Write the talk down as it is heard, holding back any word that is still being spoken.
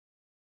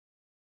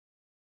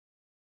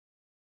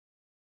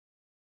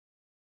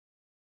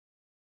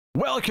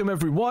Welcome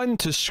everyone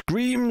to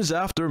Screams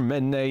After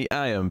Midnight.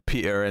 I am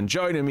Peter, and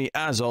joining me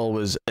as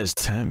always is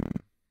Tim.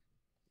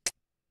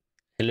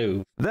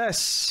 Hello.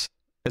 This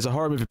is a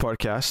horror movie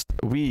podcast.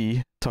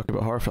 We talk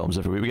about horror films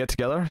every week. We get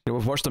together,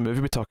 we've watched a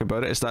movie, we talk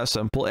about it. It's that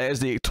simple. It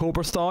is the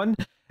Octoberthon.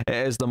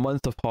 It is the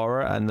month of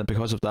horror, and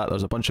because of that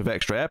there's a bunch of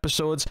extra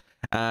episodes,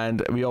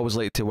 and we always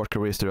like to work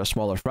our way through a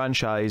smaller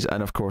franchise.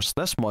 And of course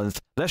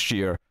this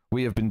year,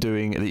 we have been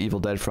doing the Evil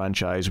Dead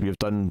franchise. We have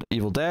done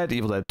Evil Dead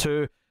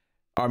 2,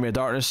 Army of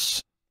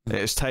Darkness.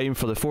 It's time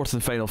for the fourth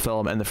and final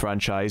film in the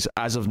franchise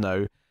as of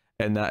now,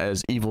 and that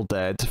is Evil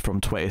Dead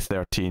from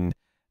 2013,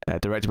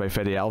 directed by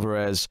Fede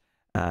Alvarez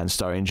and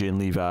starring Jane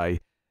Levy.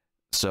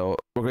 So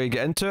we're going to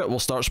get into it. We'll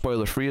start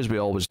spoiler free as we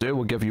always do.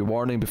 We'll give you a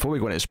warning before we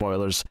go into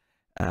spoilers.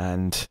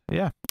 And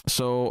yeah,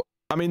 so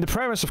I mean the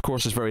premise of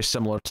course is very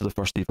similar to the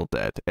first Evil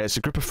Dead. It's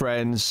a group of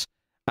friends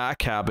at a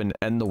cabin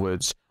in the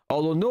woods,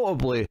 although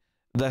notably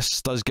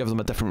this does give them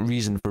a different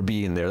reason for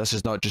being there. This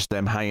is not just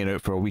them hanging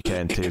out for a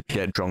weekend to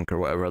get drunk or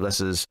whatever.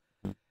 This is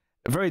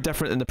very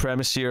different in the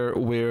premise here,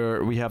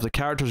 where we have the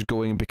characters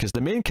going because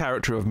the main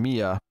character of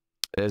Mia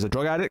is a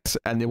drug addict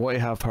and they want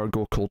to have her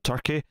go cold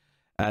turkey.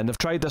 And they've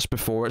tried this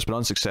before, it's been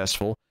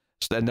unsuccessful.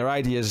 And their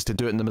idea is to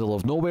do it in the middle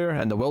of nowhere,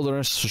 in the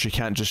wilderness, so she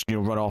can't just,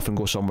 run off and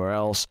go somewhere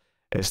else.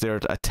 It's their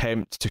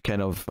attempt to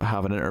kind of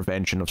have an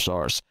intervention of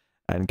sorts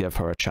and give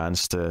her a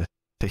chance to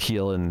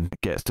heal and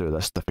get through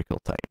this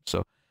difficult time.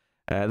 So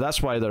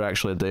that's why they're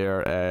actually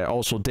there.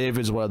 Also,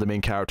 David's one of the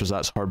main characters.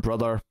 That's her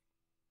brother.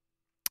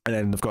 And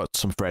then they've got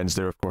some friends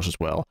there, of course, as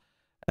well.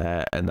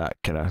 And that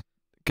kind of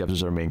gives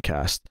us our main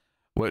cast.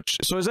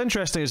 So what's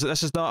interesting is that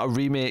this is not a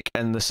remake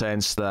in the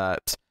sense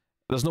that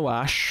there's no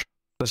Ash.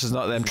 This is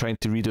not them trying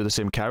to redo the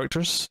same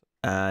characters.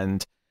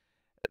 And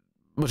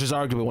which is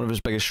arguably one of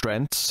his biggest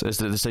strengths, is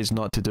that it decides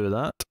not to do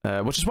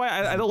that. Which is why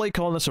I don't like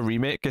calling this a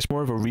remake. It's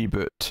more of a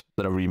reboot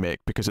than a remake,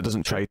 because it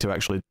doesn't try to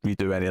actually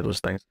redo any of those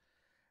things.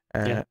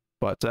 Yeah.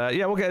 But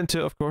yeah, we'll get into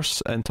it, of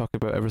course, and talk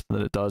about everything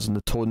that it does and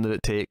the tone that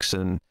it takes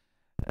and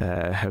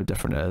how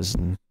different it is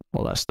and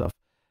all that stuff.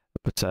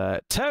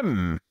 But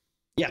Tim,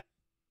 yeah,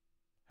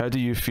 how do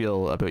you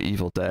feel about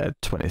Evil Dead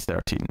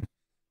 2013?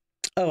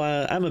 Oh,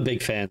 I'm a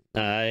big fan.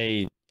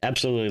 I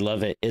absolutely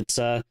love it. It's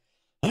I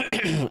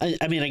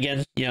mean,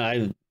 again,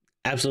 I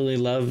absolutely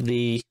love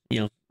the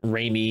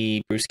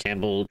Raimi Bruce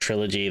Campbell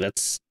trilogy.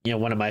 That's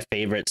one of my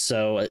favorites.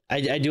 So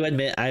I do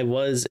admit I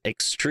was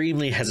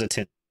extremely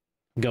hesitant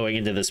going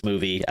into this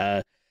movie.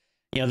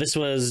 This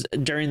was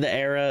during the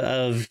era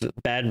of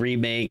bad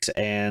remakes,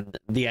 and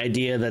the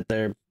idea that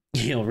they're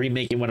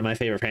remaking one of my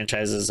favorite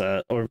franchises,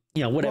 or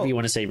whatever you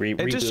want to say,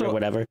 reboot or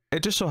whatever.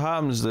 It just so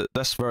happens that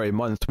this very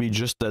month we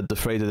just did the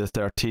Friday the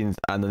 13th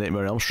and the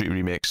Nightmare on Elm Street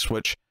remakes,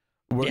 which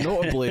were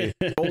notably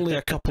only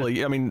a couple of.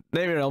 I mean,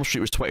 Nightmare on Elm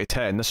Street was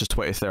 2010. This is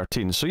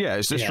 2013. So yeah,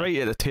 it's just right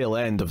at the tail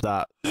end of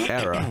that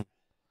era.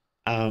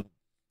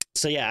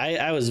 So yeah,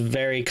 I was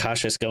very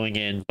cautious going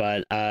in,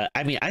 but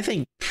I mean, I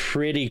think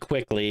pretty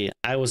quickly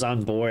I was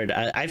on board.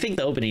 I think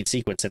the opening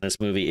sequence in this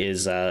movie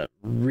is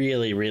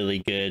really, really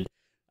good.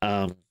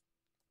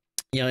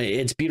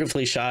 It's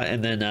beautifully shot,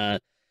 and then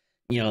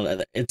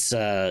it's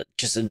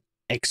just an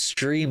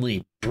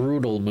extremely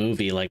brutal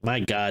movie. Like, my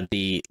God,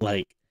 the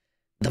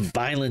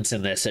violence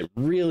in this, it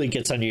really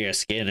gets under your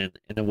skin in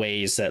the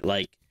ways that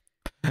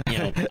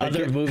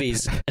other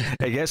movies.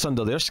 It gets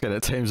under their skin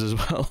at times as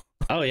well.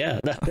 Oh yeah,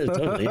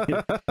 totally.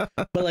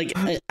 But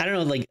I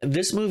don't know,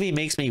 this movie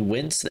makes me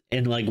wince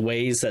in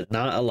ways that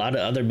not a lot of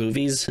other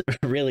movies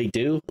really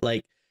do.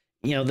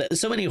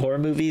 So many horror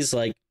movies,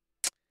 I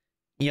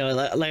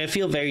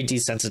feel very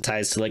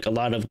desensitized to a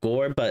lot of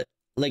gore, but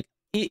a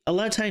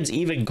lot of times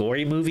even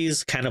gory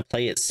movies kind of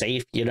play it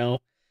safe,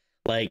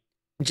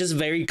 just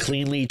very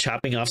cleanly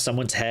chopping off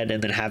someone's head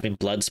and then having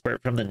blood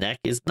spurt from the neck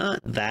is not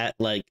that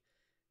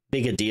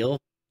big a deal.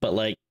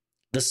 But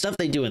the stuff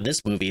they do in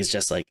this movie is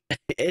just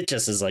it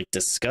just is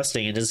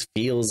disgusting. It just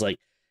feels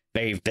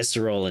very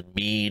visceral and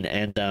mean.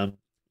 And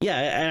yeah,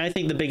 and I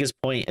think the biggest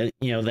point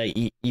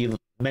that you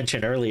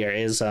mentioned earlier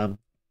is they're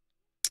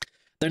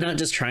not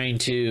just trying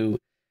to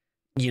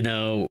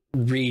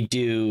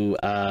redo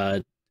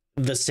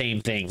the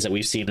same things that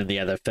we've seen in the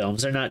other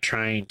films. They're not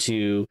trying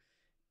to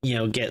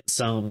get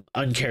some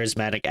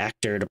uncharismatic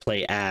actor to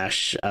play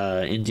Ash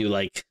and do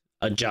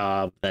a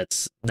job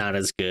that's not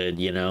as good.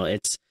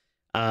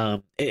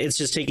 It's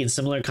just taking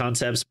similar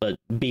concepts but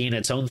being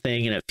its own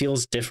thing, and it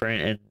feels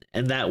different,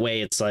 and that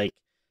way it's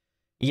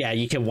yeah,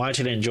 you can watch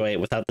it and enjoy it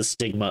without the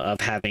stigma of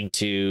having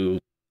to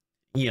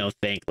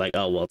think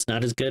oh, well, it's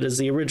not as good as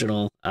the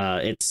original.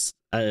 It's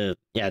yeah,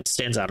 it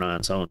stands out on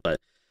its own. But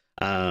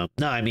no,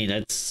 I mean,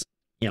 it's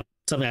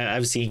something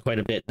I've seen quite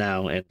a bit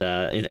now, and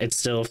it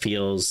still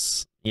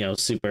feels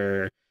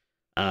super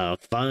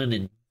fun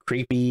and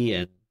creepy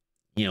and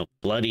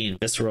bloody and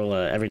visceral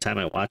every time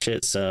I watch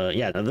it. So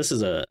yeah, no, this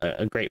is a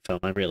great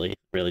film. I really,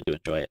 really do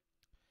enjoy it.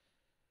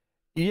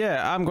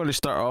 Yeah, I'm going to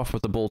start off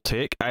with a bold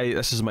take.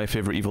 This is my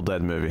favorite Evil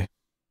Dead movie.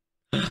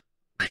 My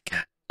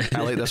God.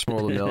 I like this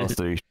more than the other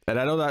three, and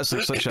I know that's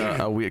like such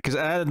a weird, because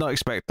I did not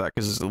expect that.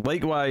 Because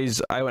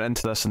likewise, I went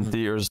into this in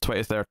theaters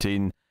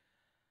 2013,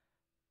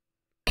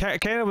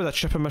 kind of with a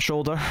chip on my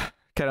shoulder,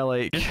 kind of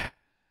like,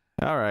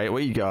 all right,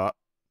 what you got?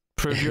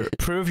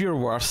 Prove your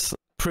worth.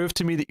 Prove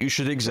to me that you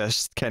should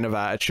exist, kind of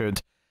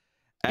attitude.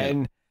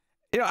 And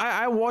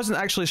I wasn't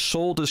actually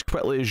sold as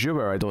quickly as you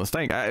were. I don't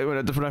think.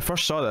 When I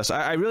first saw this,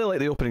 I really like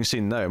the opening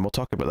scene now, and we'll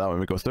talk about that when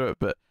we go through it.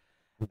 But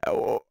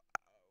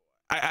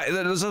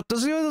there's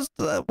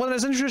when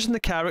it's introducing the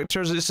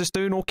characters, it's just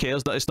doing okay.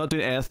 It's not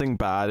doing anything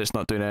bad. It's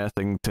not doing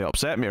anything to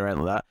upset me or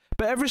anything like that.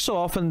 But every so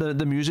often,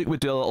 the music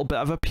would do a little bit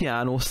of a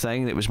piano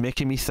thing that was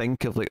making me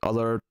think of like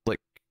other like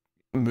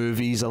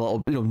movies, a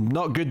little,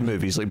 not good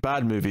movies, like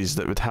bad movies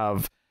that would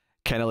have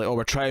kind of like, oh,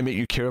 we're trying to make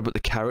you care about the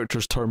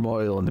characters'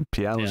 turmoil and the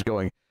piano's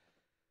going.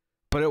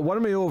 But it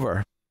won me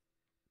over.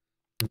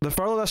 The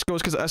further this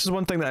goes, because this is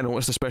one thing that I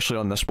noticed, especially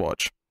on this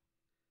watch,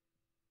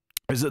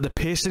 is that the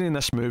pacing in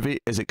this movie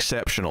is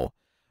exceptional.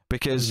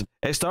 Because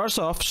it starts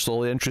off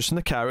slowly introducing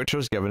the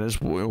characters, giving us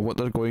what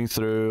they're going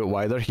through,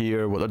 why they're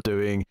here, what they're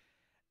doing,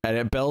 and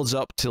it builds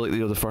up to like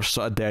the first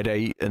sort of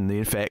deadite and the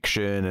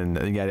infection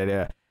and yada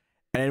yada.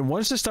 And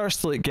once it starts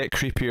to like get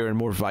creepier and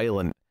more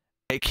violent,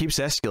 it keeps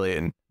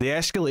escalating. The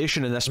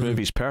escalation in this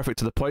movie is perfect,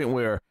 to the point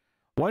where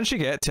once you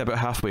get to about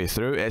halfway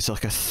through, it's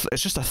like it's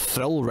just a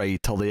thrill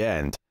ride till the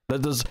end.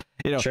 There's,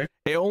 Sure.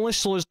 It only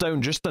slows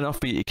down just enough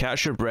for you to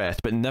catch your breath,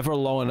 but never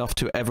long enough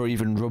to ever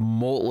even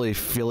remotely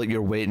feel like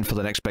you're waiting for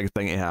the next big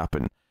thing to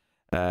happen.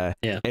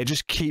 It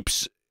just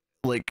keeps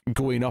like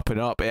going up and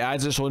up. It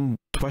adds its own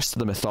twist to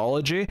the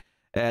mythology.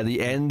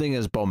 The ending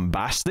is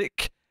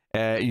bombastic.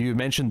 You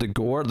mentioned the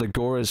gore. The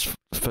gore is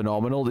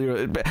phenomenal.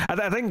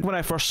 I think when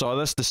I first saw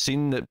this, the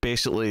scene that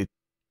basically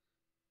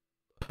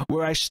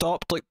where I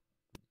stopped, like,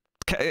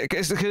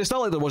 it's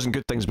not like there wasn't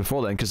good things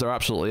before then, because there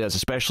absolutely is,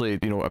 especially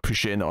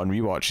appreciating it on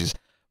rewatches.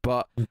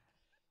 But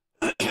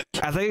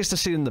I think it's the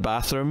scene in the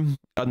bathroom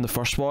on the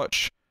first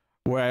watch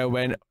where I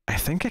went, I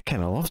think I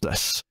kind of love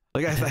this.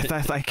 Like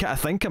I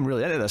think I'm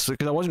really into this,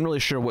 because I wasn't really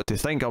sure what to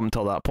think up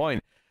until that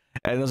point.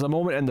 And there's a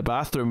moment in the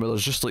bathroom where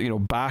there's just like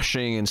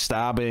bashing and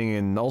stabbing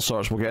and all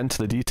sorts. We'll get into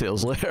the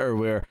details later.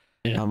 Where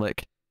I'm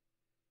like,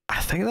 I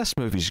think this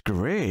movie's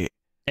great.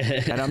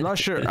 And I'm not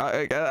sure,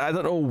 I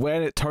don't know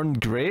when it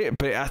turned great,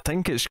 but I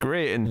think it's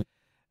great. And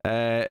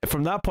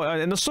from that point on,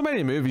 and there's so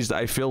many movies that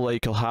I feel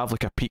like will have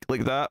like a peak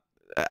like that,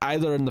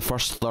 either in the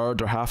first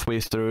third or halfway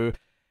through,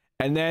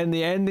 and then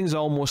the ending's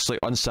almost like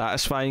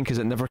unsatisfying because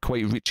it never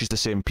quite reaches the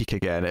same peak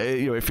again.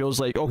 It feels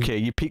like, okay,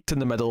 you peaked in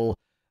the middle,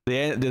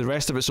 the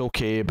rest of it's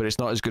okay, but it's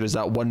not as good as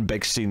that one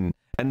big scene.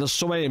 And there's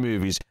so many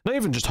movies, not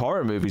even just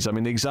horror movies. I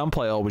mean, the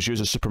example I always use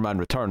is Superman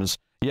Returns.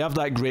 You have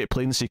that great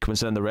plane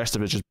sequence, and then the rest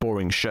of it's just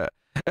boring shit.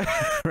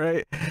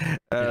 Right?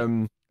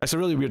 It's a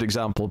really weird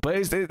example, but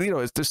it's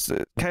just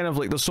kind of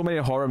like there's so many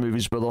horror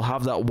movies where they'll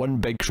have that one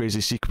big crazy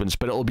sequence,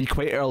 but it'll be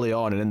quite early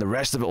on, and then the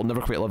rest of it will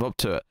never quite live up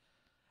to it.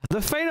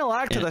 The final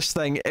act of this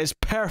thing is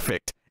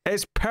perfect.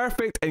 It's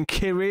perfect and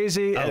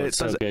crazy, and it's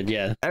so good.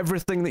 Yeah,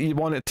 everything that you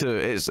want it to.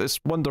 It's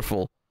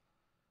wonderful.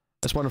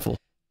 It's wonderful.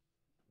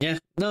 Yeah,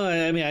 no,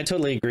 I mean, I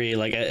totally agree.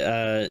 Like,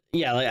 I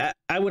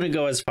wouldn't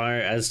go as far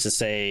as to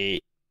say,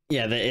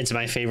 that it's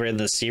my favorite in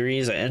the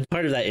series, and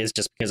part of that is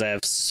just because I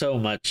have so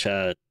much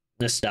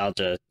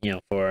nostalgia,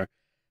 for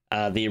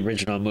the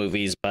original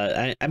movies.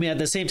 But I mean, at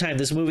the same time,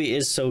 this movie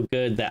is so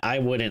good that I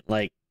wouldn't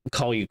like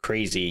call you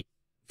crazy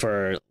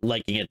for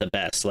liking it the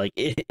best. Like,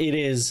 it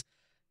is,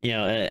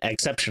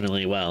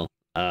 exceptionally well.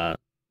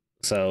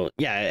 So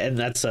yeah, and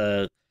that's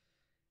a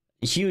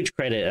huge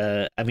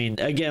credit. I mean,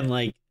 again,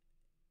 like,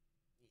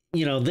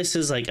 this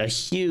is like a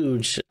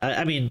huge,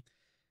 I mean,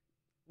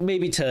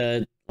 maybe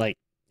to like,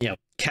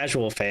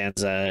 casual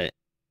fans, not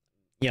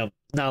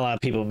a lot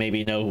of people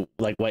maybe know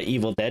like what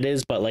Evil Dead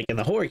is, but like in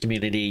the horror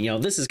community,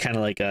 this is kind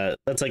of like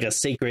that's like a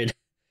sacred,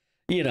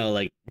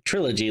 like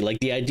trilogy. Like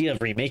the idea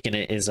of remaking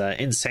it is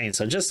insane.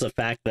 So just the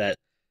fact that,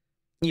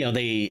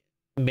 they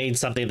made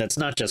something that's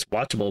not just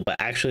watchable, but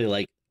actually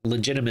like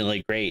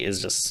legitimately great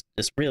is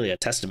really a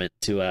testament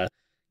to,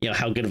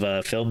 how good of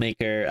a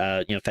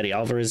filmmaker, Fede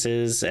Alvarez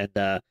is, and,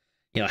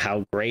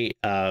 how great,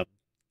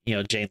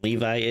 Jane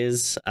Levy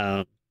is.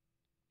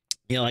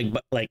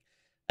 Like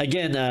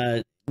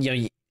again,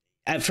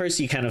 at first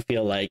you kind of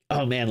feel like,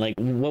 oh man, like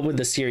what would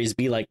the series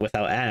be like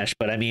without Ash?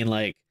 But I mean,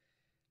 like,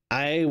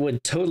 I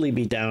would totally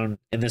be down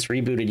in this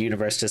rebooted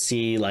universe to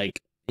see like,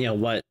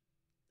 what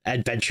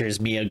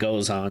adventures Mia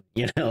goes on,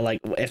 like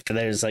if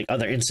there's like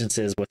other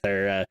instances with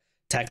her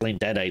tackling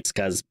deadites,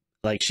 because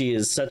like she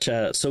is so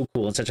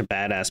cool and such a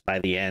badass by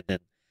the end, and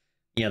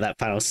that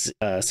final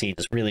scene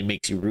just really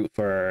makes you root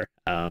for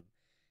her.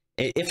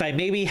 If I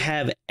maybe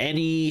have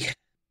any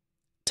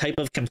type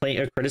of complaint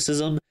or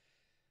criticism,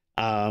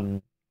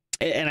 and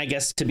I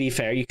guess to be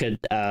fair, you could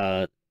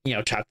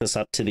chalk this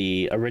up to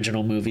the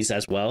original movies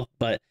as well,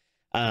 but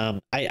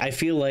I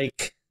feel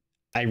like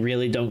I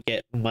really don't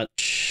get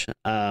much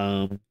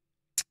like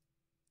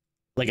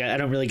I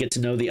don't really get to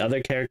know the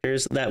other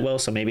characters that well,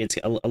 so maybe it's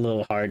a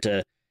little hard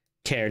to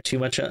care too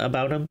much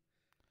about them.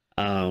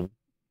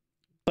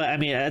 But I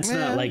mean, it's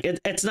not like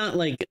it's not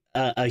like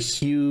a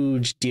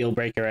huge deal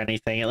breaker or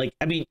anything. Like,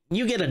 I mean,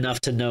 you get enough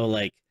to know,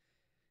 like,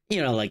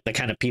 you know, like the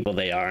kind of people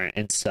they are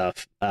and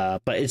stuff.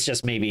 But it's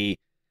just maybe,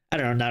 I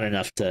don't know, not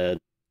enough to,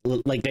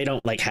 like, they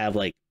don't like have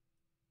like,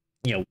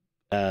 you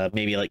know,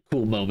 maybe like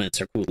cool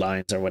moments or cool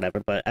lines or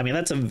whatever. But I mean,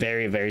 that's a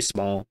very, very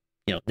small,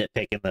 you know,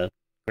 nitpick in the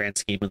grand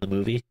scheme of the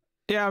movie.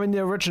 Yeah, I mean, the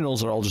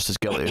originals are all just as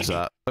guilty as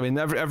that. I mean,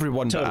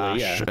 everyone but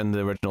Ash in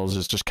the originals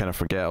is just kind of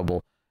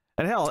forgettable.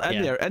 And hell,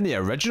 in the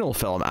original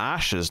film,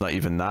 Ash is not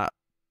even that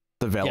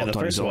developed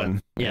on his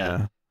own.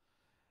 Yeah,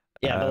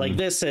 but like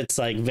this, it's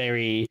like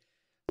very,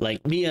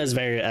 like Mia is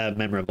very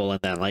memorable,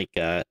 and then like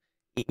you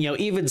know,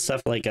 even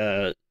stuff like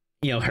you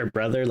know, her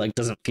brother like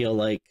doesn't feel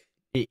like,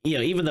 you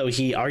know, even though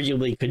he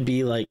arguably could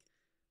be like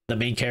the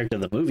main character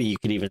of the movie, you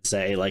could even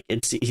say like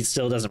he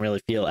still doesn't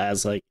really feel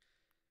as like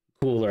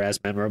cool or as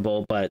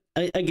memorable. But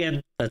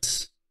again,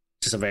 that's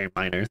just a very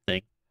minor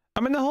thing. I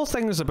mean, the whole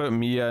thing is about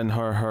Mia and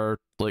her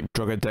like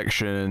drug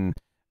addiction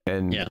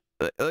and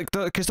like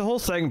because the whole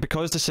thing,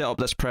 because they set up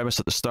this premise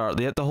at the start,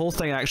 the whole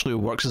thing actually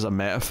works as a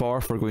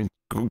metaphor for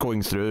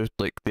going through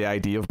like the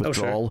idea of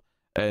withdrawal.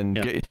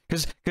 And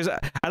because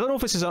I don't know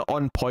if this is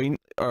on point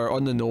or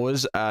on the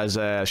nose as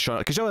Shaun,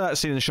 because you know that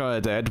scene in Shaun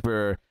of the Dead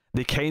where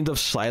they kind of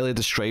slyly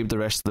describe the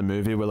rest of the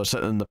movie where they're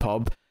sitting in the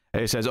pub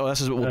and he says, "Oh,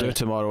 this is what we'll do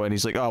tomorrow," and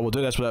he's like, "Oh, we'll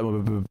do this,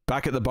 we'll be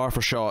back at the bar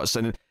for shots,"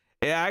 and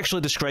it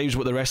actually describes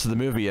what the rest of the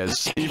movie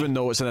is, even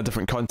though it's in a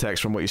different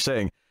context from what he's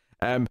saying.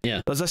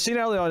 There's a scene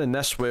early on in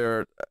this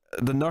where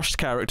the nurse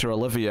character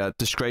Olivia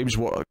describes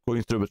what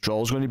going through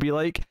withdrawal is going to be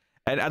like,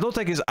 and I don't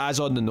think it's as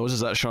on the nose as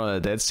that Shaun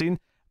of the Dead scene,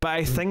 but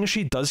I think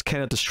she does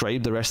kind of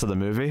describe the rest of the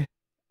movie.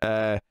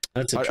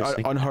 That's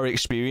interesting. On her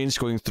experience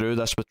going through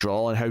this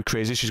withdrawal and how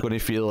crazy she's going to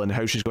feel and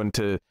how she's going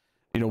to,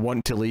 you know,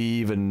 want to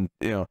leave and,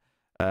 you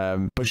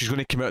know, but she's going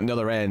to come out on the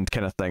other end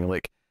kind of thing.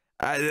 Like,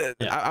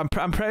 I'm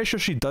pretty sure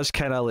she does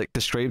kind of like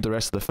describe the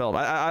rest of the film.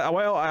 I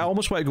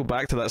almost want to go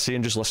back to that scene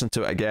and just listen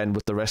to it again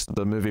with the rest of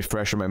the movie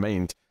fresh in my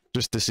mind,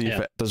 just to see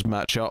if it does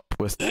match up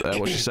with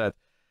what she said.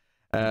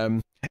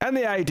 And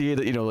the idea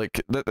that, you know,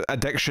 like the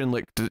addiction,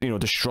 like, you know,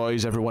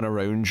 destroys everyone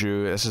around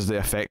you. This is the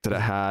effect that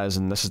it has,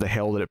 and this is the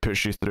hell that it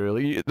puts you through.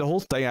 Like, the whole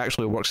thing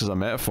actually works as a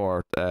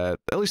metaphor, at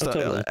least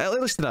at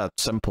least in a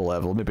simple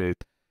level. Maybe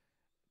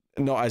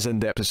not as in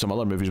depth as some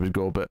other movies would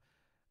go, but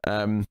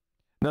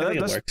no, I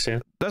think it works,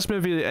 this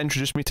movie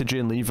introduced me to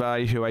Jane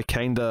Levy, who I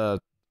kind of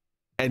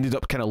ended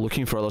up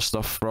looking for other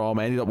stuff from.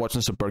 I ended up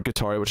watching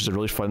Suburgatory, which is a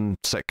really fun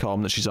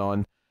sitcom that she's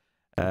on.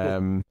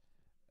 And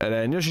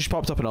then, you know, she's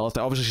popped up in other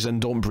things. Obviously, she's in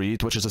Don't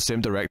Breathe, which is the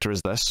same director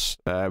as this.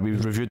 We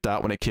reviewed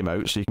that when it came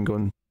out, so you can go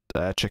and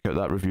check out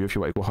that review if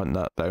you want to go hunt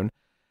that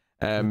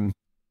down.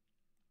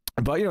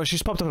 But, you know,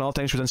 she's popped up in other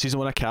things. She was in season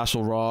 1 of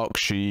Castle Rock.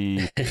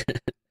 She,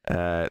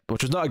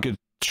 which was not a good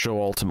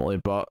show ultimately,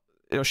 but,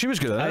 you know, she was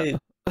good at it.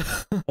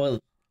 Well,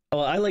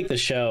 I like the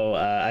show.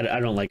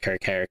 I don't like her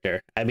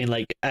character. I mean,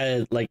 like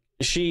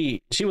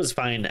she was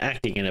fine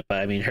acting in it,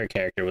 but I mean, her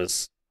character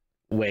was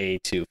way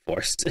too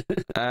forced.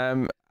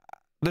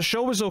 The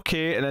show was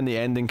okay, and then the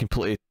ending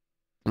completely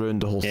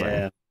ruined the whole thing.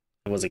 Yeah,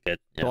 it wasn't good.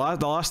 Yeah.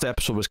 The last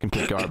episode was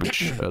complete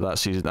garbage of that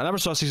season. I never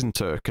saw season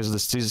 2 because the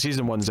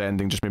season 1's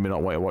ending just made me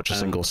not want to watch a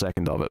single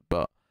second of it.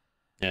 But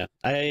yeah,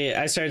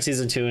 I started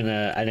season 2 and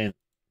I didn't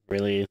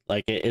really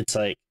like it. It's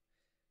like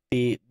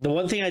the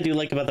one thing I do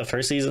like about the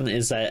first season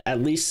is that at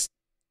least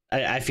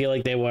I feel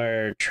like they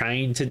were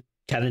trying to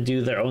kind of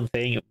do their own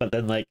thing, but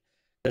then like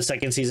the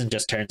second season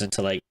just turns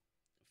into like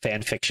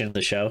fan fiction of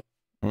the show.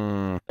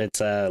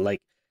 It's like,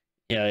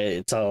 you know,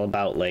 it's all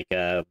about like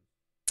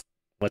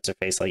what's her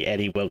face, like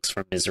Eddie Wilkes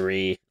from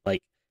Misery,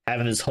 like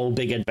having his whole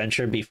big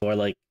adventure before,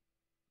 like,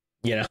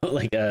 you know,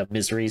 like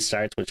Misery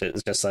starts, which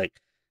is just like,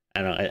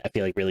 I don't know, I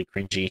feel like really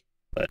cringy,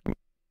 but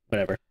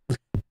whatever.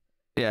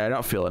 Yeah,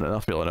 not feeling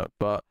it,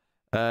 but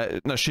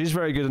no, she's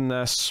very good in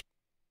this.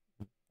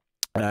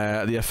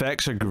 The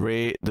effects are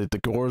great, the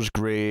gore's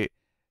great,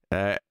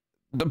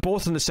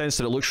 both in the sense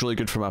that it looks really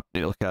good from a,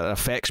 you know, like an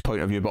effects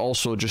point of view, but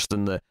also just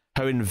in the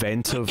how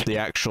inventive the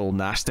actual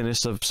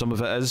nastiness of some of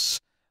it is.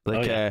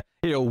 Like,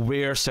 you know,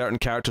 where certain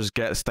characters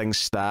get things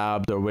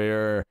stabbed, or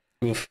where,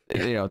 you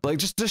know, like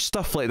just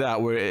stuff like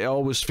that, where it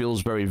always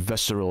feels very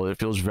visceral. It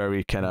feels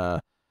very kind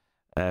of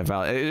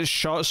valid. It is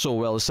shot so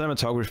well. The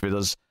cinematography,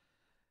 there's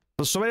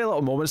so many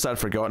little moments that I'd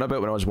forgotten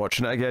about when I was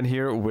watching it again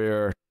here,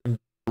 where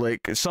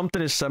like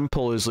something as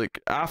simple as like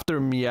after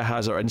Mia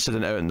has her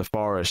incident out in the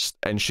forest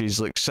and she's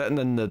like sitting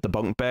in the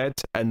bunk bed,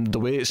 and the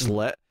way it's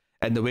lit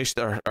and the way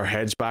her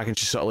head's back and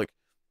she's sort of like,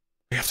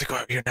 "We have to go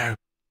out here now,"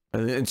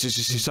 and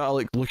she's sort of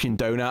like looking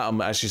down at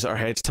him as her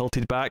head's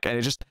tilted back, and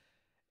it just,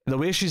 the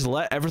way she's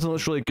lit, everything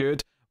looks really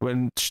good.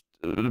 When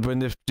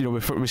the, you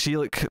know, we see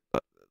like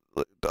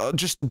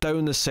just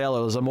down the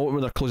cellar, there's a moment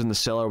when they're closing the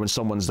cellar when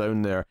someone's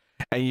down there,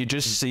 and you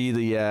just see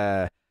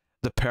the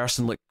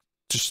person like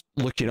just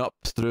looking up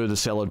through the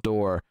cellar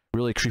door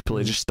really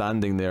creepily, just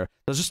standing there.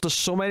 There's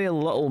so many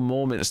little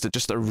moments that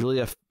just are really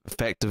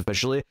effective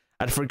visually.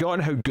 I'd forgotten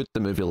how good the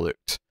movie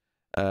looked,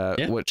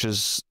 which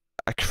is,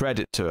 a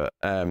credit to it.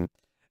 And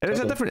it's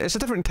a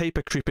different type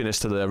of creepiness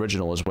to the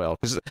original as well,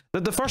 because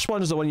the first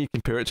one is the one you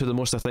compare it to the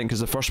most, I think, because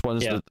the first one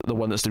is the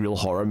one that's the real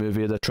horror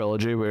movie of the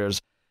trilogy,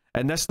 whereas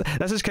and this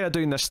is kind of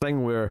doing this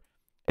thing where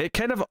it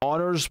kind of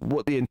honors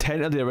what the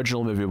intent of the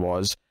original movie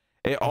was.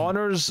 It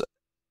honors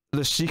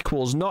the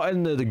sequels, not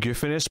in the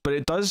goofiness, but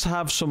it does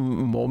have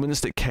some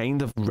moments that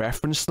kind of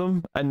reference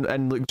them,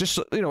 and like just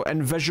in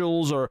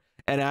visuals or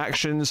in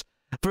actions.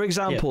 For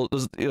example,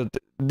 there's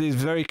they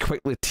very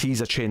quickly tease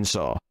a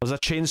chainsaw. There's a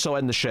chainsaw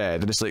in the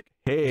shed, and it's like,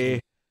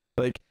 hey,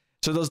 like,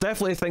 so there's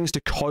definitely things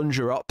to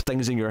conjure up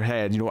things in your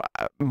head,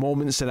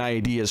 moments and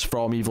ideas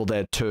from Evil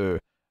Dead 2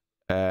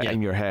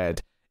 in your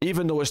head.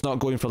 Even though it's not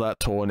going for that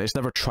tone, it's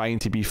never trying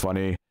to be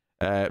funny.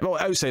 Well,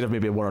 outside of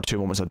maybe one or two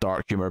moments of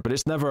dark humor, but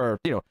it's never,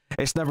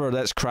 it's never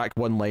let's crack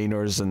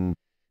one-liners and.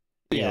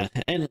 Yeah,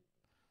 and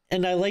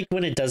I like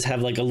when it does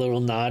have like a little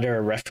nod or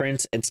a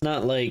reference. It's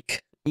not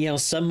like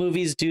some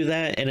movies do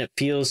that, and it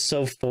feels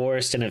so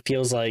forced, and it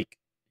feels like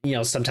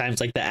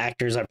sometimes like the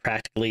actors are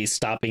practically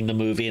stopping the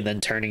movie and then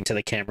turning to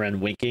the camera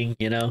and winking.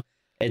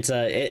 It's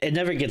it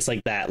never gets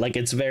like that. Like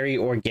it's very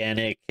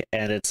organic,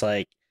 and it's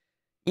like.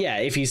 Yeah,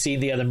 if you see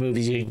the other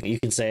movies, you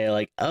can say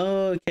like,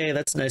 "Oh, okay,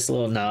 that's a nice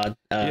little nod."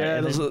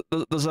 There's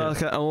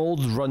like an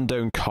old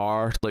rundown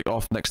car like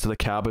off next to the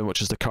cabin,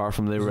 which is the car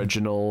from the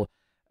original.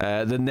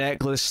 The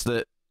necklace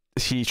that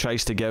he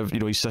tries to give,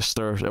 his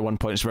sister at one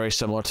point is very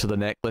similar to the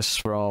necklace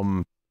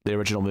from the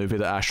original movie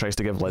that Ash tries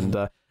to give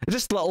Linda. It's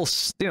just little,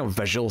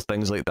 visual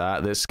things like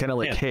that. That's kind of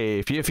like, hey,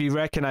 if you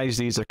recognize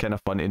these, they're kind of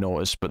fun to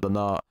notice, but they're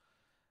not,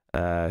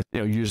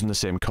 using the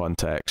same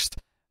context.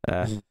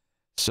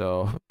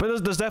 So,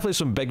 but there's definitely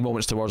some big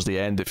moments towards the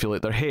end that feel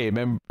like they're, hey,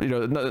 remember,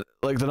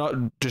 like they're not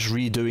just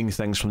redoing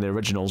things from the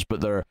originals,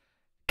 but they're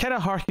kind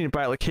of harkening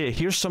back, like, hey,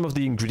 here's some of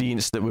the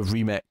ingredients that we've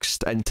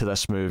remixed into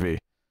this movie.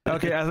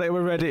 Okay, I think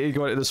we're ready to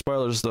go into the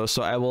spoilers though,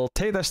 so I will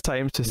take this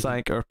time to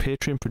thank our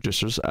Patreon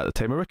producers at the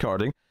time of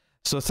recording.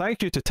 So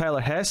thank you to Tyler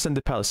Hess,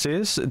 Cindy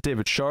Palacios,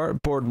 David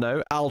Short, Board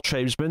Now, Al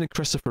Tribesman,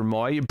 Christopher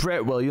Moy,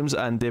 Brett Williams,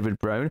 and David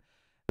Brown.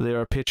 They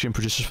are Patreon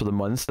producers for the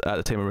month at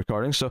the time of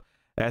recording, so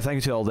thank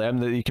you to all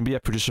them. You can be a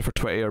producer for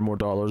 $20 or more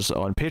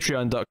on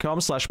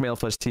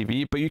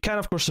patreon.com/MailFuzzTV, but you can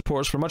of course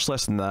support us for much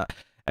less than that.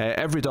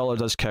 Every dollar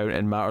does count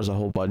and matters a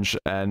whole bunch,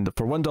 and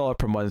for $1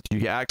 per month you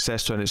get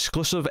access to an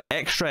exclusive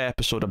extra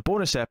episode, a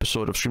bonus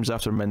episode of Streams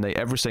After Midnight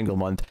every single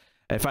month.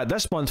 In fact,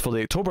 this month for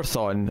the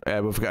Octoberthon,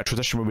 we've got a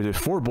tradition where we do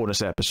 4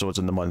 bonus episodes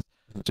in the month,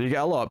 so you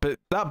get a lot. But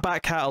that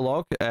back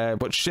catalogue,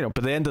 which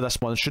by the end of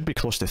this month should be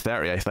close to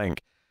 30, I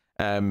think.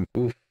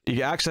 You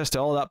get access to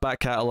all that back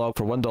catalogue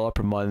for $1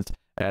 per month.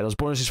 There's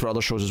bonuses for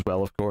other shows as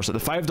well, of course. At the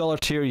 $5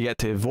 tier, you get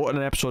to vote on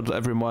an episode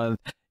every month.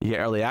 You get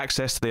early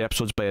access to the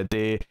episodes by a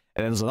day,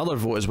 and then there's another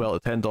vote as well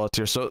at the $10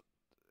 tier. So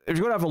if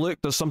you want to have a look,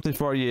 there's something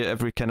for you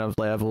every kind of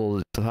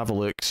level to have a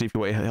look, see if you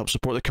want to help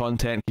support the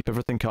content, keep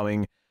everything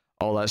coming,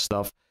 all that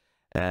stuff.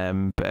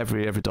 But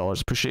every dollar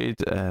is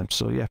appreciated.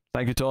 So yeah,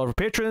 thank you to all of our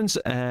patrons,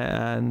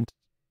 and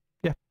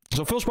yeah.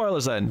 So full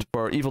spoilers then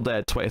for Evil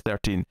Dead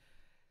 2013.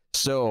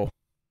 So.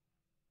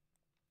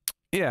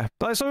 Yeah,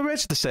 so we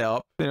mentioned the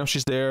setup.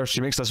 She's there.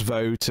 She makes this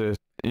vow to,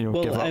 give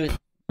up.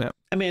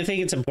 I mean, I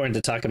think it's important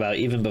to talk about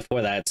even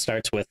before that. It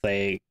starts with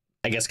I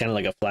guess, kind of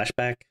like a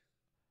flashback.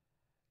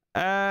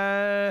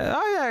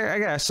 I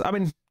guess. I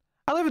mean,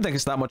 I don't even think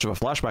it's that much of a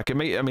flashback. It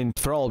may. I mean,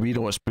 for all we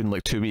know, it's been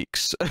like 2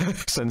 weeks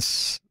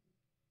since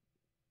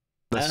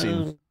this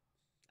scene.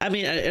 I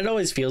mean, it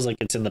always feels like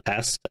it's in the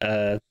past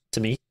to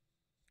me,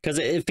 because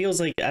it feels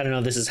like, I don't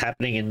know, this is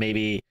happening, and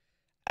maybe,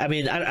 I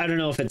mean, I don't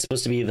know if it's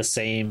supposed to be the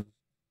same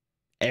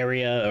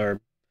area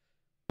or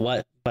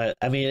what, but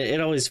I mean,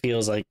 it always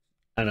feels like,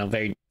 I don't know,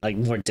 very like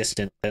more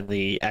distant than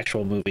the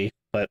actual movie.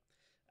 But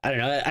I don't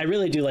know, I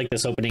really do like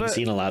this opening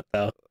scene a lot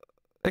though.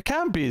 It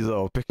can be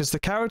though, because the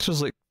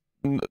characters like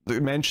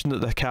mention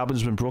that the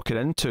cabin's been broken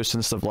into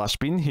since they've last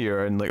been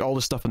here, and like all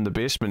the stuff in the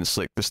basement's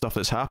like the stuff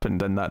that's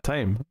happened in that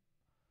time.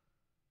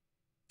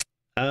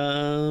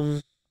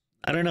 I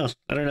don't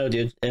know,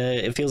 dude.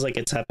 It feels like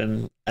it's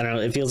happened. I don't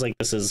know, it feels like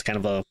this is kind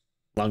of a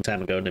long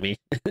time ago to me.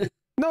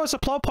 No, it's a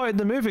plot point in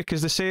the movie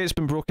because they say it's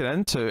been broken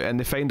into, and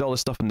they find all the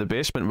stuff in the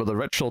basement where the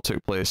ritual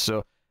took place.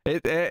 So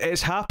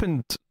it's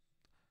happened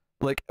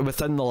like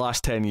within the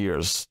last 10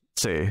 years,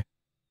 say.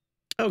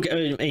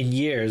 Okay, in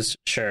years,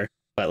 sure,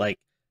 but like,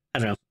 I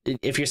don't know.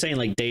 If you're saying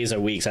like days or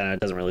weeks, I don't know,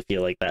 it doesn't really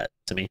feel like that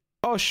to me.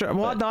 Oh sure.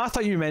 Well, no, I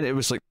thought you meant it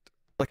was like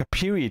a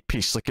period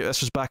piece, like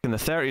this was back in the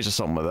 30s or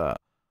something like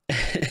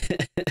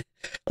that.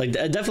 Like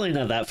definitely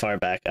not that far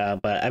back.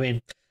 But I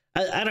mean.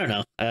 I don't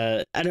know.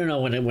 I don't know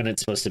when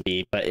it's supposed to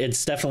be, but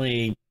it's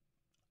definitely,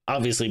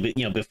 obviously,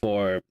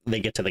 before they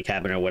get to the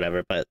cabin or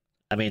whatever. But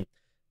I mean,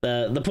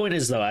 the point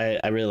is though, I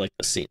really like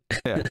the scene.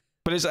 Yeah,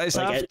 but it's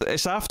like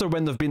it's after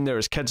when they've been there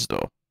as kids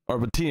though, or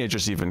with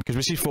teenagers even, because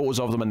we see photos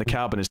of them in the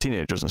cabin as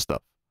teenagers and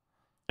stuff.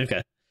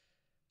 Okay.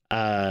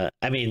 I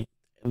mean,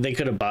 they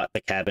could have bought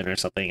the cabin or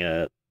something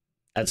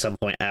at some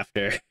point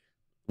after,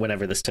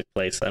 whenever this took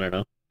place. I don't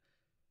know.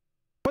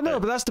 But no,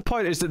 but that's the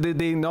point, is that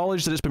they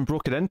acknowledge that it's been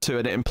broken into,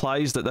 and it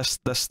implies that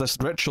this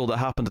ritual that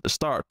happened at the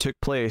start took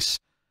place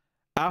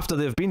after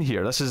they've been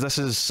here. This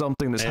is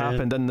something that's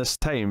happened in this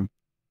time.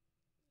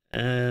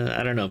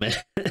 I don't know, man.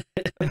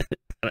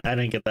 I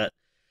didn't get that.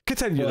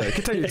 Continue.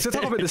 So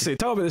talk about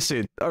the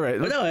scene. All right.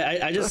 But no,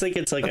 I just think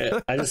it's like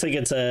I just think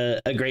it's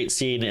a great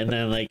scene, and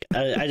then like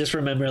I just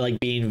remember like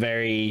being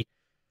very,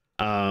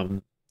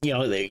 you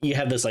know, you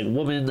have this like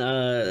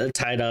woman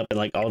tied up, and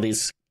like all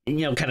these,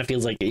 you know, kind of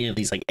feels like, you know,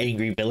 these like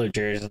angry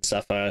villagers and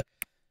stuff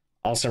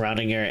all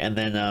surrounding her, and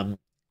then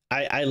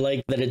I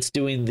like that it's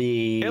doing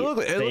the. It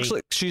looks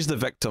like she's the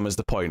victim, is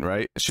the point,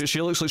 right?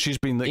 She looks like she's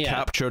been like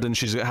captured, and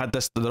she's had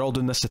this. They're all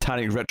doing this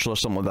satanic ritual or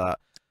something like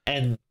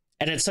that.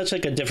 And it's such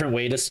like a different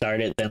way to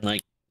start it than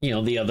like, you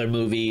know, the other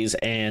movies.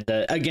 And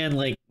again,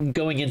 like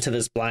going into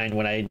this blind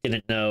when I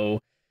didn't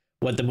know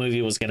what the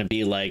movie was going to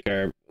be like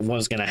or what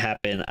was going to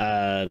happen,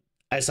 I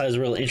thought it was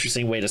a real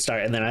interesting way to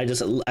start. And then I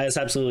just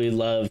absolutely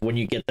love when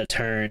you get the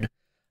turn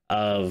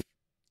of,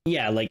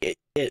 yeah, like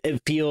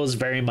it feels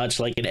very much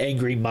like an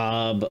angry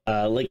mob,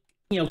 like,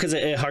 you know, because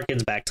it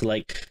harkens back to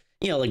like,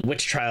 you know, like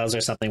witch trials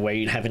or something where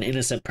you'd have an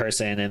innocent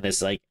person and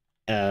this like,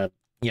 you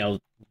know,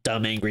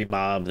 dumb angry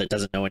mob that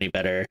doesn't know any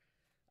better.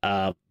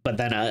 But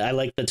then I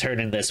like the turn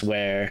in this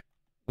where,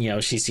 you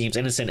know, she seems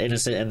innocent,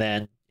 and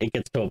then it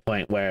gets to a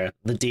point where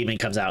the demon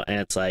comes out,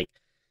 and it's like,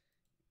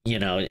 you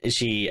know,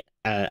 she,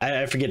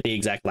 I forget the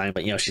exact line,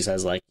 but, you know, she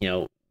says like, you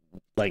know,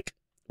 like,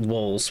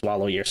 we'll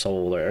swallow your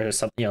soul or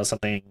something, you know,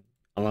 something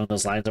along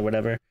those lines or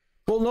whatever.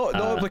 Well,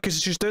 no,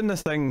 because she's doing the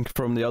thing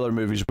from the other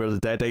movies where the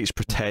Deadites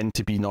pretend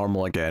to be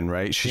normal again,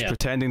 right? She's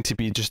pretending to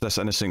be just this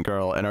innocent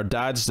girl, and her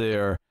dad's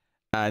there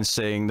and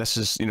saying, this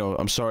is, you know,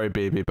 I'm sorry,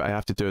 baby, but I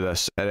have to do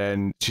this. And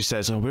then she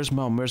says, oh, where's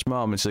mom?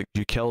 It's like,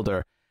 you killed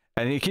her.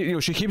 And you know,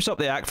 she keeps up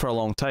the act for a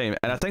long time.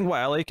 And I think what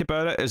I like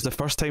about it is the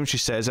first time she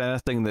says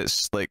anything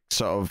that's like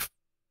sort of,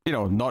 you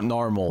know, not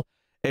normal,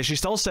 is she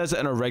still says it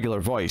in her regular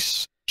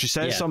voice. She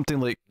says something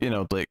like, you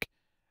know, like,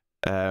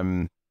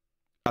 I'm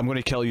going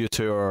to kill you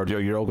too, or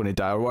you're all going to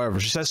die, or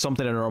whatever. She says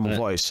something in her normal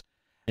voice.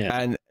 Yeah.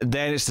 And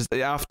then it's just,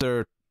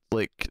 after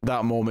like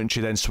that moment,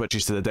 she then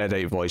switches to the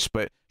Deadite voice,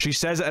 but she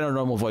says it in her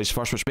normal voice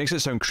first, which makes it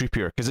sound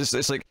creepier, because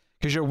it's like,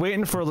 because you're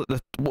waiting for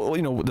the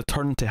you know, the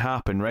turn to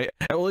happen, right?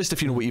 At least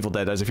if you know what Evil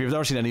Dead is. If you've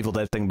never seen an Evil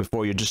Dead thing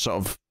before, you're just sort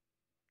of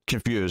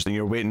confused and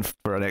you're waiting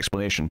for an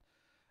explanation.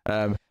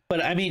 But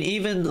I mean,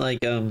 even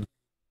like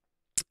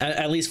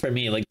at least for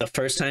me, like the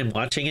first time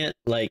watching it,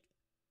 like,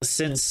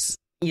 since,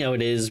 you know,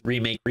 it is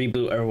remake,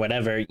 reboot, or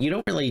whatever, you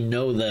don't really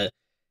know the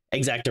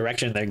exact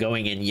direction they're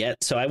going in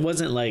yet. So I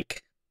wasn't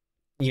like,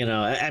 you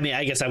know, I mean,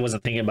 I guess I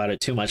wasn't thinking about it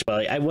too much, but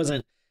like, I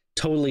wasn't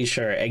totally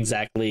sure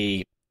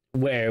exactly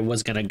where it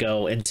was going to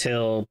go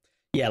until,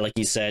 yeah, like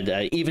you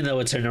said, even though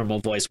it's her normal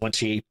voice, once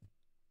she,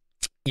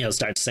 you know,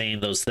 starts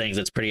saying those things,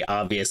 it's pretty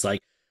obvious,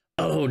 like,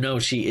 oh no,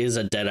 she is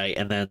a Deadite.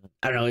 And then,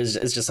 I don't know,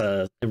 it's just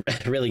it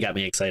really got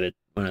me excited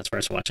when I was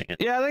first watching it.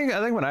 Yeah, I think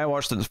when I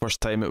watched it the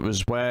first time, it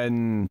was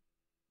when,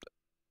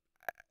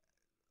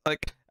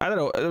 like, I don't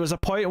know, there was a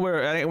point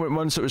where I think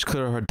once it was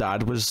clear her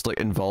dad was like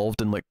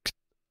involved in like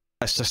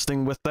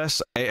assisting with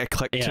this, it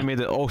clicked to me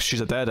that, oh, she's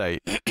a Deadite.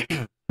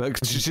 Like,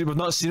 we've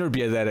not seen her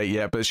be a Deadite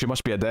yet, but she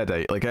must be a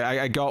Deadite. Like,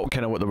 I got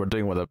kind of what they were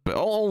doing with it, but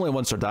only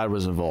once her dad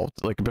was involved.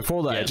 Like,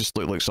 before that, it just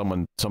looked like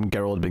some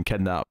girl had been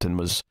kidnapped and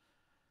was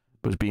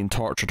being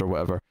tortured or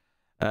whatever.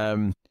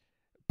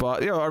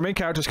 But, you know, our main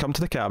characters come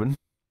to the cabin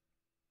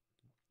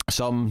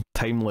some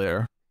time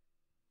later,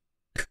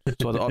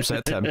 so that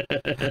upset Tim.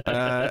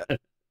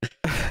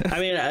 I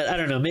mean, I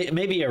don't know,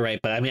 maybe you're right,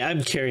 but I mean,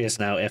 I'm curious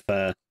now if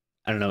I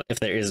don't know if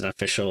there is an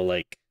official,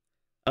 like,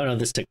 oh no,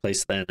 this took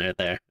place then or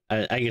there.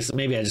 I guess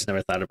maybe I just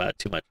never thought about it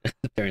too much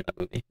during the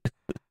movie.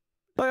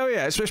 Oh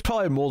yeah, it's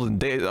probably more than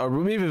days, or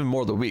maybe even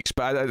more than weeks.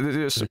 But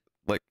it's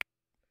like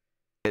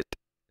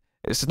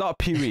it's not a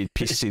period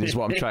piece scene, is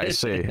what I'm trying to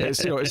say.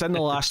 It's, you know, it's in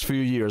the last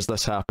few years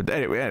this happened.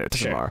 Anyway, it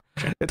doesn't matter.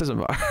 It doesn't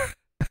matter.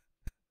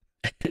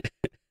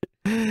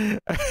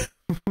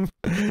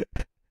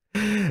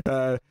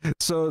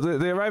 So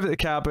they arrive at the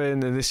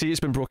cabin and they see it's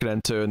been broken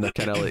into, and they're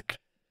kind of like,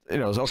 you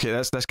know, okay,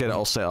 let's get it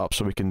all set up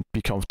so we can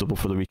be comfortable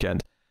for the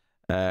weekend.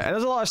 And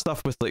there's a lot of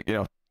stuff with, like, you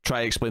know,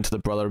 try to explain to the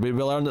brother. We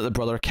learned that the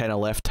brother kind of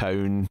left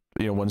town,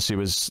 you know, because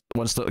we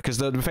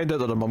find out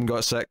that the mum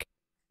got sick,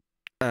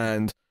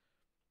 and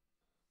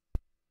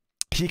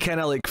he kind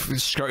of like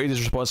skirted his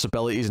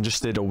responsibilities and just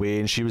stayed away,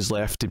 and she was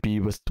left to be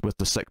with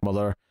the sick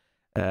mother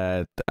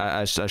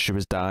as she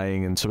was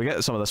dying. And so we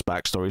get some of this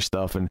backstory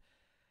stuff, and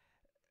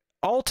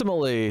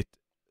ultimately,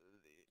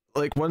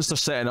 like, once they're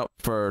setting up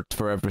for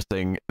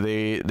everything,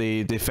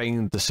 they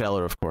find the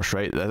seller, of course,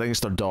 right? I think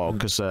it's their dog,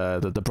 because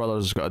the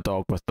brother's got a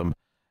dog with them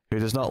who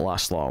does not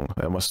last long,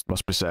 it must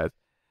be said.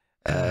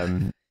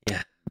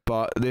 Yeah.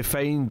 But they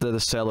find the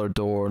cellar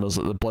door, and there's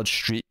like the blood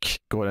streak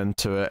going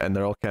into it, and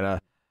they're all kind of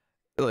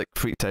like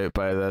freaked out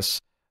by this,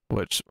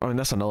 which, I mean,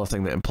 that's another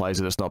thing that implies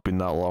that it's not been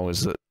that long,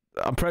 is that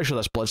I'm pretty sure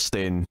this blood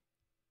stain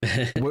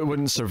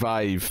wouldn't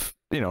survive,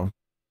 you know,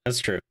 That's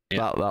true.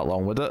 Yeah. that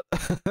long, would it?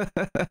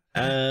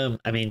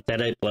 I mean,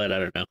 Deadite Blood, I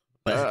don't know.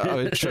 I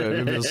mean, true.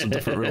 Maybe there's some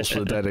different rules for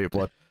the Deadite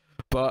Blood.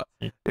 But,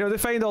 they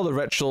find all the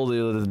ritual,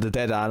 the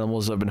dead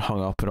animals that have been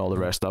hung up and all the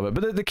rest of it.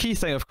 But the key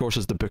thing, of course,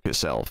 is the book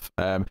itself,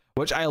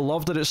 which I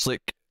love that it's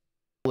like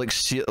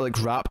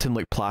wrapped in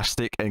like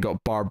plastic and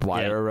got barbed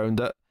wire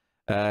around it.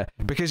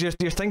 Because you're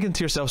thinking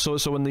to yourself,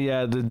 so when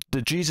the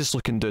Jesus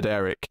looking dude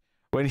Eric,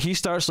 when he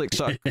starts like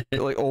sort of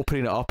like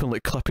opening it up and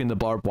like clipping the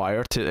barbed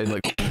wire and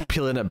like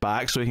peeling it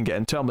back so he can get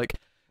into it, I'm like,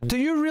 do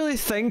you really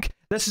think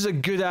this is a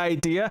good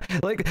idea?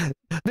 Like,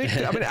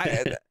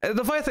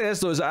 the funny thing is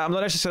though, is I'm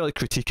not necessarily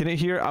critiquing it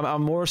here.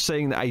 I'm more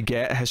saying that I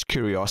get his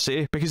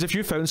curiosity, because if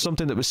you found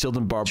something that was sealed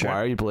in barbed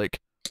wire, you'd be like,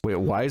 wait,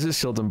 why is it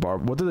sealed in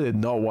barbed? What do they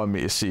not want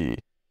me to see?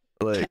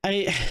 Like,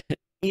 I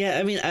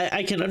mean,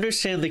 I can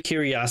understand the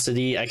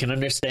curiosity. I can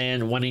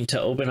understand wanting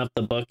to open up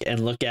the book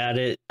and look at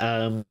it.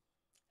 I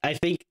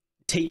think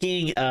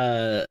taking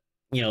a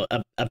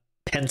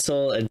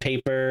pencil and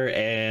paper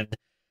and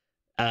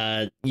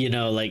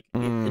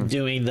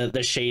doing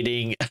the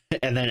shading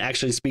and then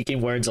actually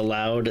speaking words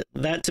aloud,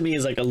 that to me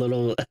is like a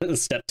little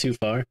step too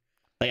far.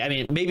 Like, I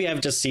mean, maybe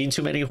I've just seen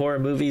too many horror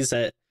movies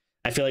that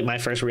I feel like my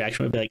first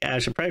reaction would be like, I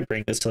should probably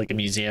bring this to like a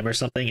museum or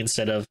something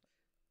instead of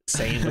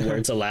saying the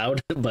words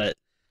aloud. But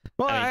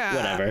well, I mean,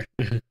 whatever.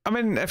 I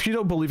mean, if you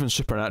don't believe in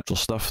supernatural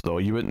stuff, though,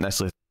 you wouldn't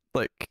necessarily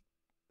like,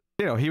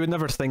 he would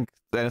never think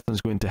that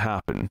anything's going to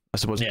happen, I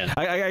suppose. Yeah.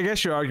 I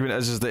guess your argument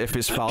is that if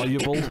it's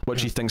valuable,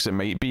 which he thinks it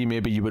might be,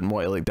 maybe you wouldn't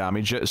want to like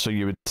damage it. So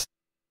you would,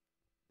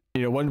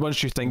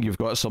 once you think you've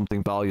got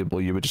something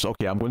valuable, you would just,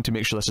 okay, I'm going to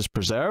make sure this is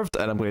preserved,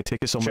 and I'm going to take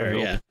it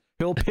somewhere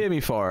who'll pay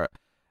me for it,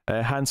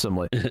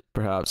 handsomely,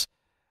 perhaps.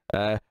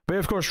 But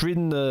of course,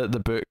 reading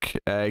the book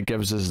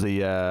gives us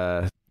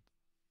the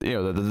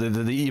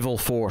evil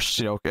force,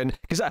 and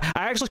because I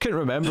actually couldn't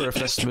remember if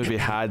this movie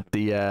had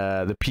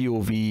the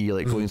POV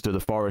like going through the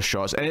forest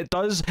shots, and it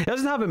doesn't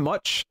have it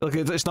much. Like,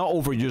 it's not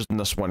overused in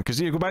this one, because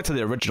you go back to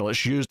the original,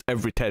 it's used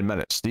every 10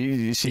 minutes.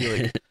 You see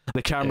like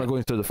the camera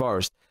going through the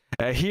forest.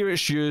 Here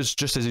it's used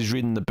just as he's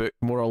reading the book,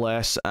 more or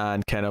less,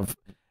 and kind of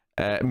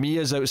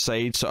Mia's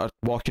outside, sort of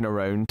walking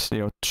around,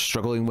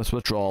 struggling with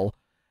withdrawal,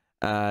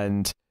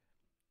 and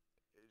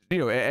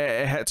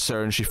it hits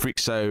her and she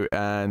freaks out,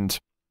 and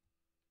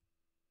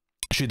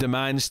she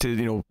demands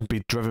to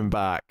be driven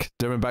back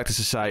to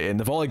society, and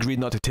they've all agreed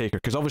not to take her,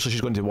 because obviously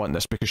she's going to want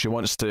this, because she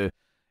wants to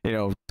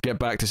get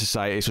back to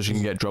society so she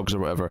can get drugs or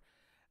whatever,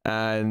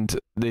 and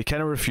they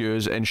kind of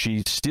refuse, and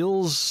she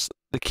steals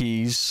the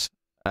keys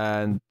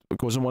and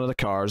goes in one of the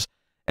cars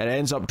and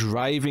ends up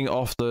driving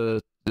off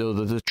the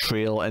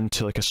trail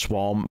into like a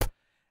swamp,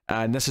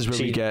 and this is where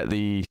we get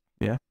the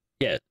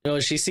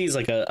she sees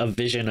like a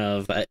vision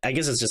of, I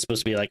guess it's just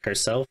supposed to be like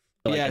herself,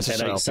 like it's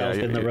herself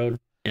in the road.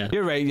 Yeah,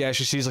 you're right. Yeah,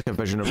 she sees like a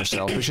vision of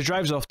herself, but she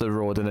drives off the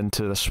road and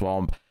into the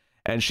swamp,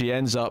 and she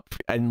ends up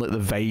in like the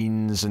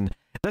vines. And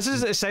this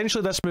is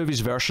essentially this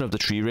movie's version of the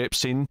tree rape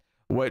scene,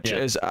 which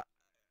is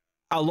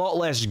a lot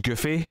less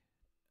goofy.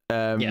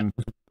 I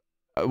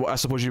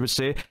suppose you would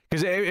say,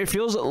 because it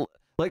feels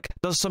like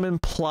there's some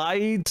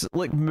implied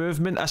like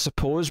movement, I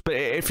suppose, but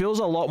it feels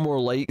a lot more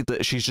like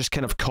that she's just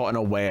kind of caught in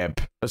a web.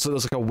 So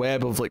there's like a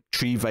web of like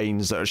tree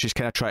vines that she's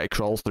kind of trying to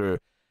crawl through.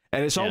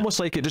 And it's almost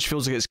like it just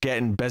feels like it's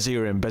getting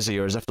busier and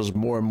busier, as if there's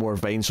more and more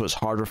vines, so it's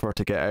harder for her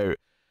to get out.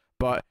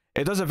 But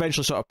it does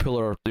eventually sort of pull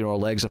her, her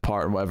legs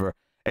apart and whatever.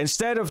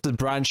 Instead of the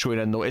branch going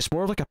in, though, it's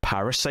more like a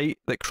parasite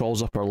that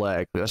crawls up her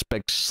leg. This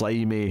big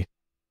slimy.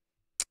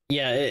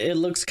 Yeah, it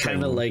looks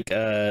kind of like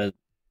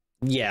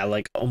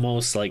like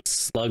almost like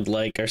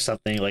slug-like or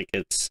something. Like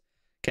it's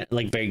kind of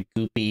like very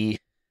goopy.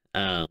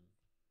 But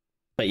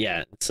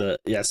yeah, it's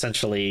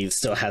essentially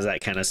still has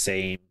that kind of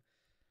same.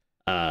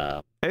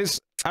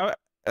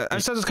 I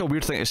said it's a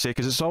weird thing to say,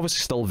 because it's obviously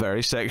still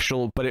very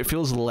sexual, but it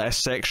feels less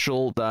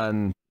sexual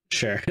than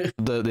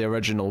the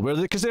original.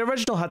 Because the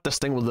original had this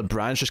thing where the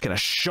branch just kind of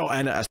shot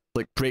in at a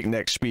like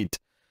breakneck speed,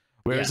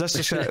 whereas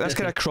this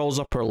kind of crawls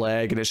up her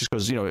leg, and it just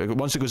goes,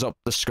 once it goes up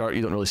the skirt,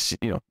 you don't really see,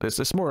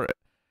 it's more.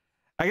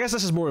 I guess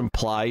this is more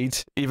implied,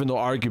 even though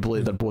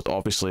arguably they're both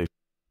obviously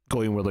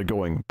going where they're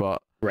going,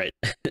 but right.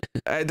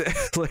 I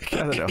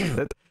don't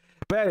know.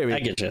 But anyway, I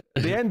get you.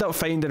 They end up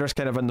finding her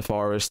kind of in the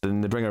forest,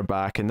 and they bring her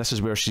back, and this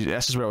is where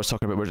I was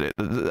talking about.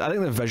 I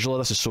think the visual of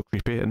this is so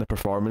creepy in the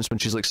performance, when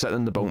she's like sitting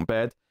in the bunk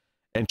bed,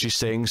 and she's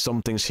saying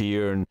something's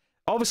here, and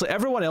obviously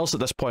everyone else at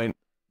this point,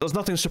 there's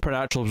nothing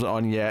supernatural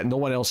on yet. No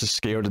one else is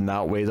scared in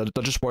that way. They're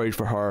just worried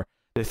for her.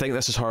 They think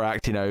this is her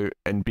acting out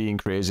and being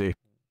crazy,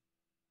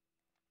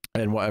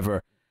 and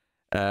whatever.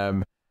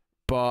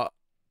 But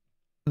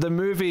the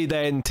movie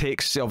then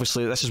takes,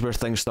 obviously, this is where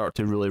things start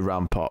to really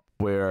ramp up,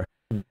 where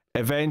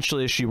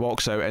eventually she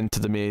walks out into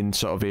the main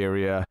sort of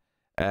area.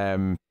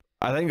 I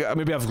think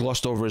maybe I've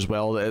glossed over as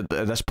well that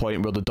at this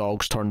point where the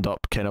dog's turned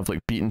up, kind of like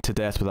beaten to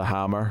death with a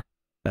hammer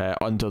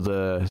under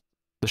the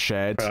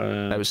shed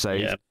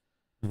outside.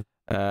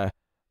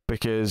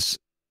 Because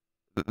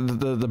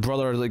the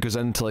brother like goes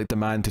in to like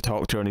demand to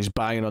talk to her, and he's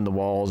banging on the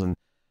walls, and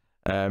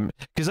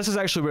Because this is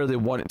actually where they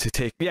want it to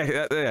take.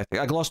 Yeah,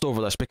 I glossed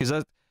over this because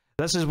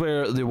this is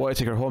where they want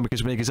to take her home,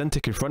 because when he goes in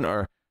to confront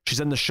her, she's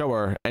in the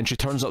shower and she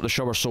turns up the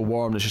shower so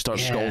warm that she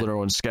starts scalding her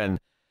own skin.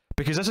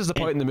 Because this is the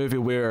point in the movie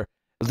where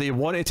they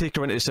want to take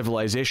her into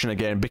civilization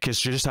again, because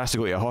she just has to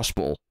go to a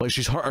hospital. Like,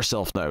 she's hurt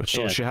herself now,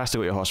 so she has to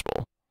go to a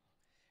hospital.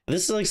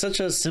 This is like such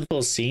a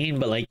simple scene,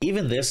 but like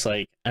even this,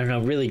 like, I don't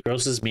know, really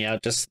grosses me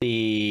out. Just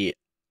the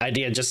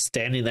idea of just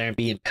standing there and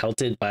being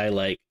pelted by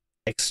like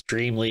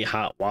extremely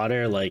hot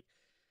water. Like,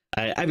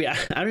 I mean, I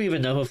don't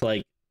even know if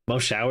like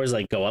most showers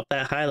like go up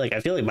that high. Like, I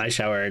feel like my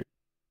shower,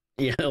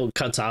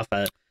 cuts off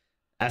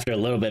after a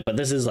little bit, but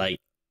this is like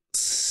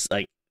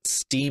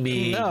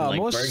steamy,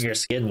 burn your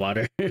skin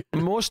water.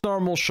 Most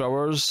normal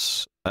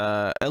showers,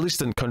 at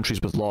least in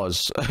countries with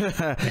laws,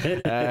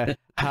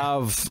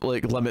 have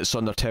like limits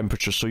on their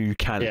temperature, so you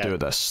can't do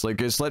this.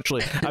 Like, it's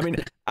literally, I mean,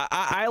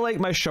 I like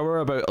my shower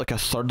about like a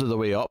third of the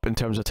way up in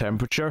terms of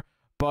temperature,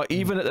 but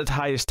even at the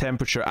highest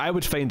temperature, I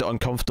would find it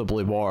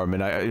uncomfortably warm,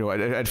 and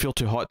I'd feel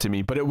too hot to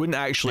me, but it wouldn't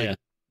actually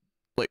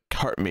like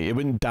hurt me. It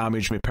wouldn't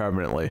damage me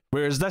permanently.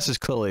 Whereas this is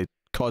clearly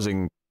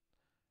causing,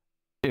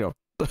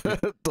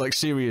 like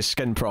serious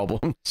skin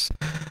problems.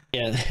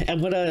 Yeah,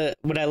 and what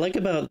I like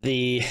about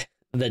the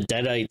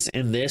Deadites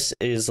in this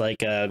is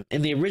like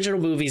in the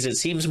original movies, it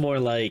seems more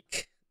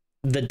like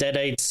the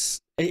Deadites.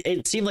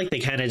 It seemed like they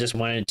kind of just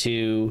wanted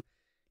to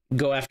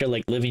go after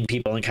like living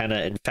people and kind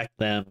of infect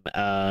them.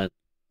 And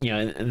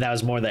that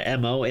was more the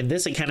MO. In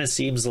this, it kind of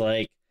seems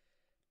like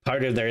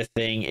part of their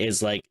thing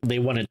is like they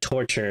want to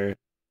torture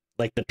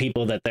like the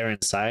people that they're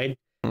inside,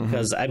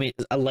 because I mean,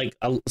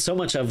 so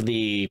much of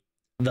the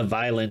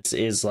violence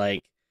is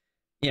like,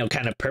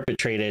 kind of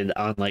perpetrated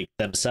on like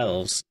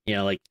themselves,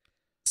 like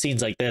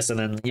scenes like this. And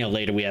then,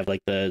 later we have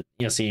like the,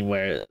 scene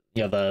where,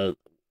 the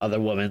other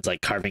woman's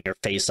like carving her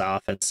face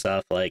off and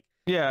stuff. Like,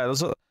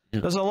 there's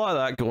a lot of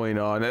that going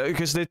on,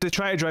 because they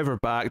try to drive her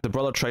back. The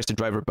brother tries to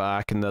drive her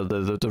back, and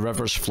the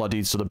river's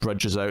flooded, so the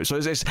bridge is out. So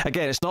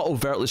it's not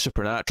overtly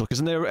supernatural, because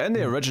in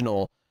the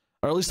original,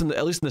 or at least in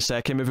the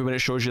second movie, when it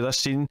shows you this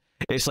scene,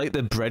 it's like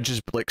the bridge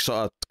is like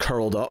sort of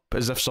curled up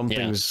as if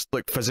something's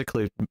like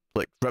physically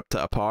like ripped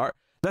it apart.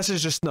 This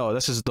is just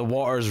this is the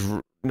water's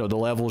the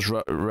level's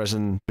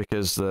risen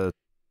because and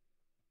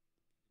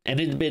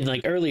it'd been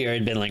like earlier,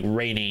 it'd been like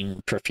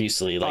raining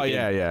profusely. Like,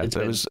 it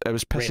was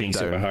pissing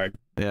down super hard.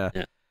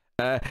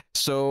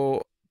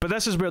 But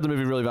this is where the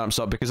movie really ramps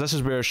up, because this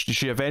is where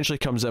she eventually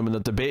comes in when they're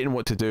debating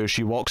what to do.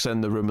 She walks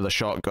in the room with a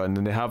shotgun,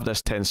 and they have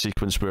this tense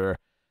sequence where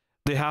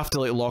they have to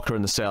like lock her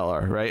in the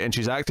cellar, right? And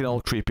she's acting all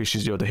creepy.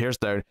 She's the hair's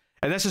down,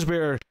 and this is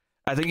where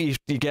I think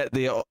you get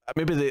is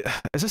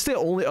this the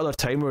only other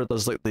time where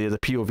there's like the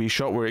POV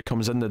shot where it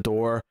comes in the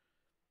door,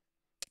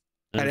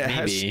 and it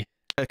hits,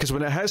 because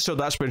when it hits her,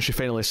 that's when she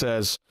finally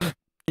says,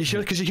 you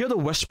hear the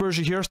whispers,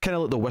 you hear kind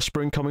of like the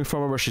whispering coming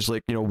from her, where she's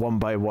like, one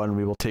by one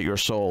we will take your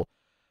soul,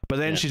 but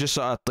then she just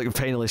sort of like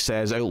finally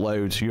says out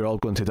loud, you're all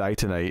going to die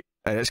tonight,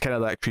 and it's kind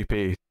of that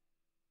creepy.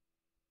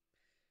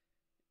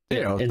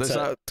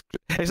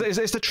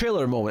 It's the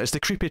trailer moment. It's the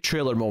creepy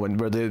trailer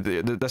moment where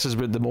this is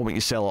where the moment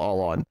you sell it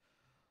all on.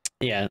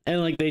 Yeah,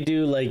 and like they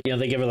do, like,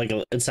 they give her like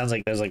it sounds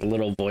like there's like a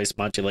little voice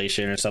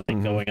modulation or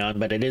something going on,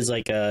 but it is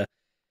like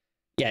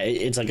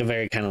it's like a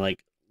very kind of like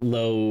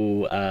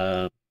low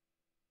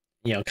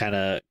kind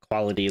of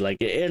quality. Like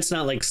it's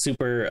not like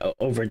super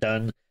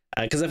overdone,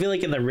 because I feel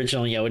like in the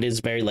original, it is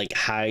very like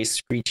high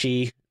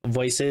screechy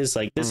voices.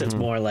 Like this, it's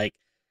more like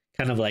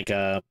kind of like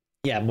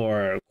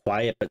more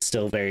quiet, but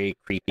still very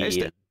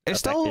creepy. It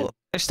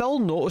still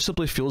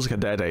noticeably feels like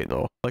a Deadite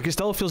though. Like it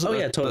still feels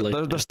like totally.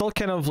 They're still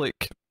kind of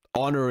like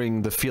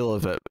honoring the feel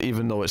of it,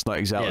 even though it's not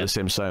exactly the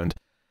same sound.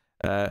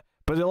 But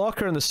they lock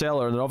her in the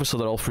cellar, and they're all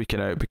freaking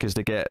out because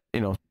they get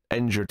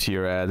injured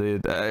here.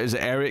 Is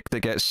it Eric that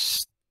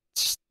gets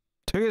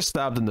who gets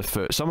stabbed in the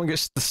foot? Someone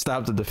gets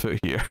stabbed in the foot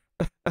here.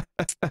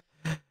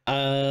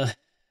 I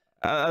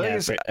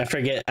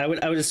forget. I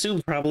would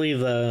assume probably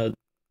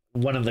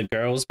one of the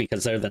girls,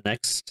 because they're the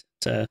next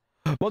to.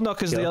 Well, no,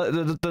 because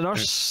the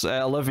nurse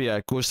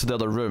Olivia goes to the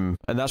other room,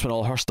 and that's when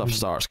all her stuff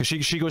starts.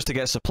 Because she goes to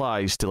get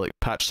supplies to like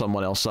patch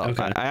someone else up.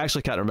 Okay. I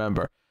actually can't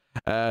remember.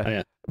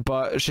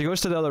 But she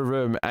goes to the other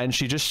room, and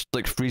she just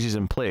like freezes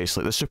in place.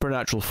 Like the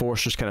supernatural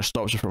force just kind of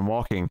stops her from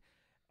walking,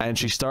 and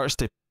she starts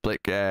to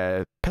like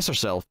piss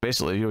herself.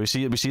 Basically, we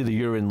see the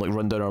urine like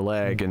run down her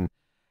leg, and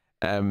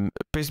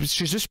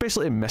she's just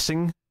basically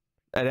missing.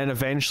 And then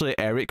eventually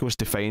Eric goes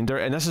to find her,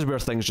 and this is where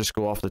things just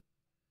go off the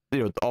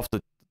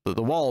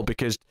wall,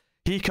 because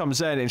he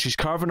comes in and she's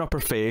carving up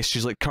her face.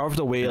 She's like carved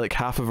away like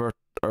half of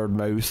her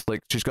mouth. Like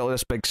she's got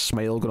this big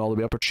smile going all the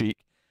way up her cheek.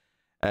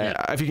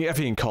 If you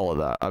can call it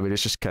that. I mean,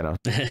 it's just kind of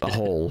a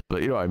hole,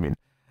 but you know what I mean.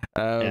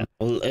 Well,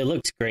 it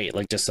looked great.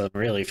 Like just some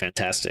really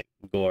fantastic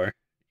gore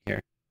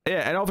here.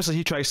 Yeah, and obviously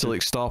he tries to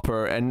like stop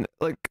her, and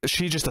like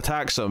she just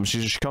attacks him.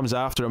 She comes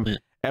after him,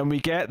 and we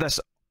get this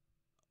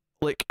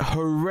like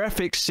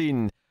horrific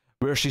scene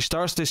where she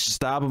starts to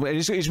stab him, and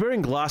he's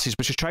wearing glasses,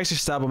 but she tries to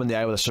stab him in the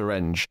eye with a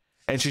syringe,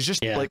 and she's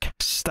just like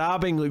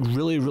stabbing like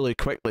really, really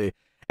quickly,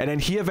 and then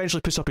he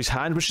eventually puts up his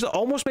hand, which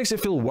almost makes it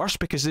feel worse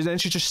because then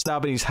she's just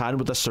stabbing his hand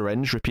with a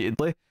syringe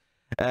repeatedly.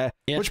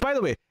 Which, by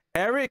the way,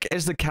 Eric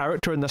is the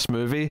character in this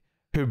movie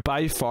who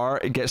by far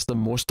it gets the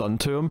most done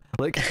to him.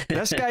 Like,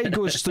 this guy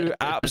goes through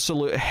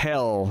absolute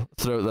hell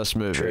throughout this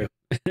movie.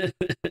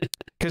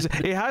 Because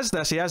he has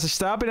the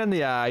stabbing in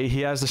the eye,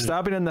 he has the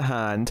stabbing in the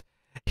hand,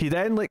 he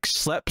then like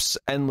slips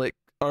and like,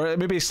 or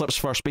maybe he slips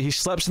first, but he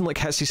slips and like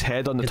hits his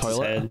head on the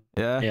toilet.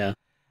 Yeah.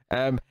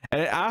 And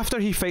after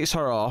he fights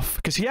her off,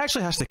 because he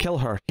actually has to kill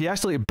her, he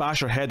has to like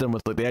bash her head in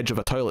with like the edge of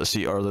a toilet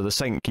seat or the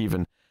sink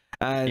even,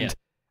 and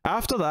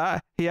after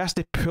that he has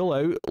to pull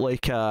out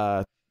like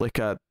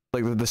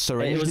the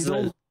syringe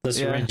needle. The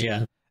syringe,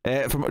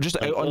 from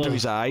just like, out onto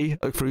his eye,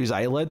 like through his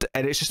eyelid,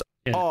 and it's just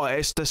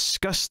it's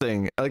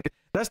disgusting. Like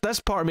this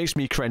part makes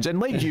me cringe, and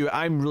like you,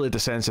 I'm really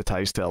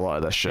desensitized to a lot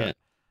of this shit.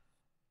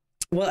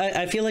 Well,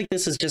 I feel like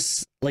this is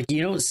just like,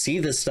 you don't see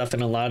this stuff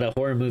in a lot of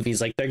horror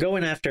movies. Like, they're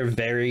going after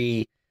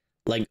very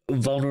like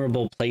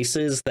vulnerable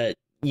places that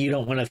you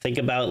don't want to think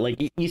about.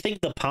 Like, you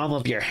think the palm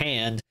of your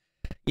hand,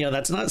 you know,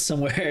 that's not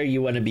somewhere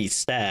you want to be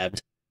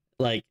stabbed.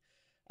 Like,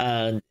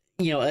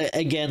 you know,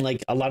 again,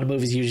 like a lot of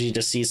movies usually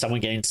just see someone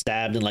getting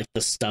stabbed in like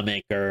the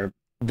stomach or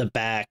the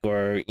back,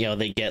 or, you know,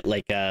 they get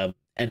like an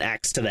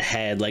axe to the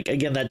head. Like,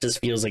 again, that just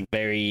feels like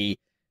very,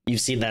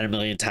 you've seen that a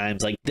million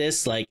times. Like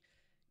this, like,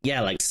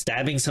 yeah, like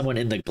stabbing someone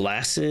in the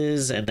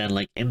glasses and then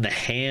like in the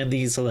hand,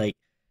 these like,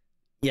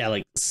 yeah,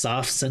 like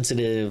soft,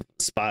 sensitive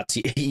spots.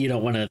 You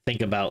don't want to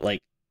think about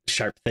like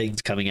sharp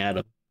things coming at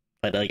them.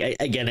 But like,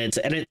 again,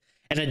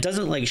 it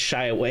doesn't like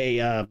shy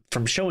away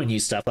from showing you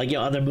stuff. Like, you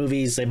know, other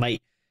movies, they might,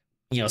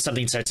 you know,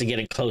 something starts to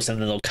getting close and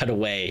then they'll cut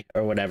away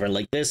or whatever.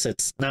 Like this,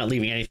 it's not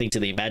leaving anything to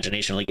the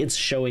imagination. Like, it's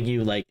showing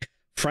you like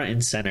front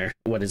and center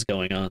what is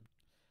going on.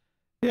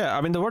 Yeah,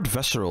 I mean, the word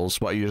visceral is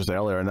what I used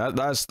earlier, and I think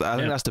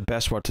that's the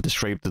best word to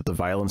describe the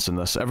violence in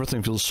this.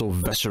 Everything feels so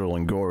visceral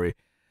and gory,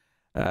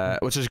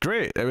 which is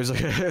great. It was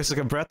like it's like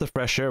a breath of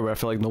fresh air where I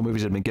feel like no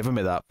movies had been giving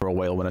me that for a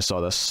while when I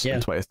saw this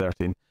in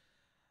 2013.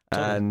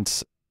 Totally.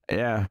 And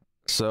yeah,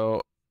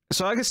 so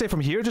I can say from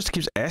here just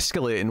keeps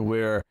escalating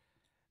where,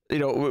 you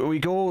know, we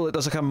go,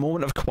 there's like a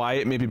moment of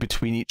quiet maybe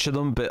between each of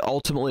them, but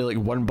ultimately like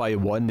one by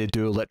one they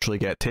do literally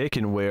get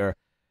taken, where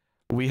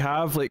we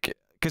have like,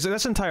 because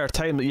this entire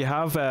time you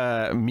have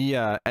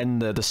Mia in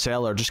the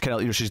cellar, just kind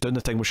of, you know, she's doing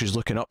the thing where she's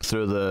looking up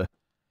through the,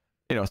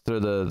 you know, through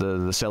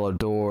the cellar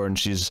door, and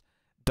she's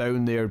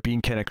down there being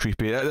kind of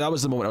creepy. That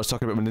was the moment I was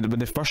talking about when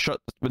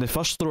they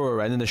first throw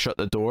her in and they shut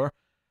the door.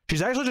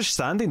 She's actually just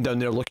standing down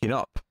there looking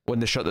up when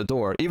they shut the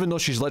door, even though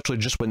she's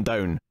literally just went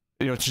down.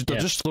 You know, they're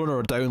just throwing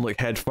her down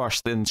like head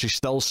first, and she's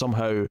still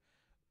somehow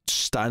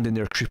standing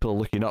there creepily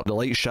looking up, the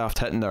light shaft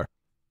hitting her.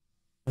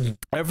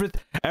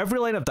 Every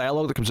line of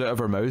dialogue that comes out of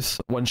her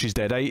mouth when she's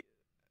deadite,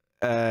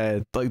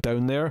 like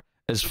down there,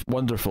 is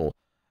wonderful.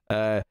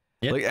 Like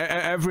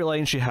every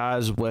line she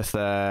has with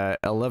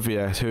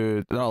Olivia,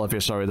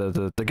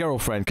 the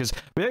girlfriend, because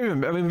we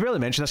really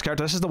mentioned this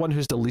character. This is the one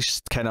who's the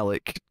least kind of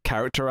like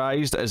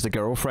characterized as the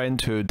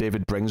girlfriend who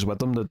David brings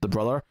with him, the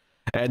brother.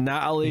 And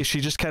Natalie, she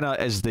just kind of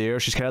is there.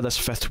 She's kind of this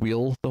fifth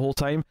wheel the whole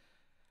time.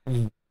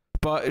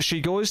 But she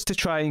goes to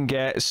try and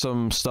get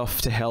some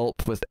stuff to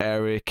help with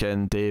Eric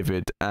and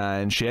David,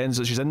 and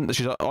she's on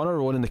her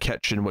own in the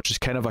kitchen, which is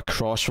kind of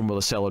across from where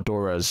the cellar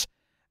door is,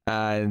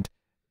 and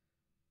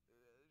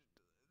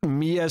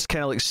Mia's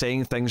kind of like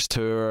saying things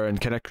to her and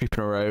kind of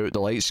creeping her out.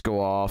 The lights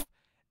go off,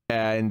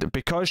 and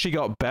because she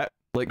got bit,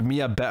 like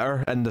Mia bit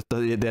her in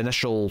the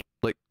initial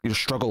like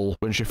struggle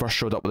when she first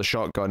showed up with a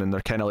shotgun, and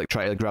they're kind of like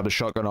trying to grab the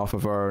shotgun off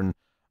of her and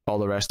all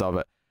the rest of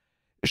it.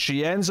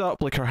 She ends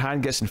up like her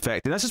hand gets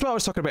infected. And this is what I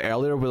was talking about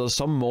earlier, where there's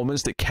some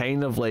moments that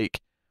kind of like,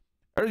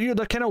 or you know,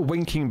 they're kind of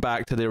winking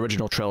back to the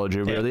original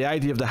trilogy, where the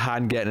idea of the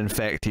hand getting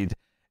infected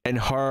and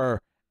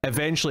her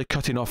eventually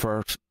cutting off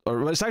her,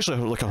 or it's actually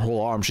like her whole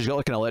arm. She's got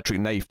like an electric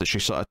knife that she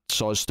sort of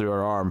saws through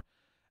her arm.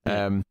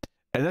 And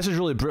this is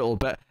really brutal,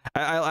 but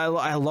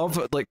I love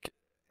it. Like,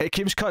 it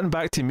keeps cutting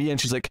back to me,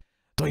 and she's like,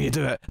 "Don't you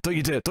do it? Don't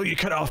you do it? Don't you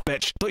cut it off,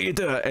 bitch? Don't you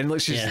do it?" And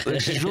like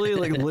she's really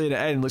like laying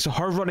it in. Like, so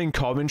her running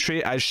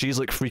commentary as she's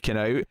like freaking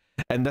out,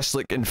 and this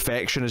like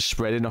infection is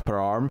spreading up her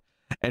arm,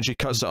 and she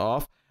cuts it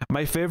off.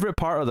 My favorite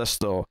part of this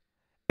though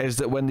is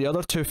that when the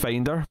other two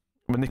find her,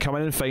 when they come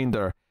in and find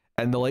her,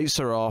 and the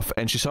lights are off,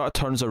 and she sort of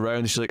turns around,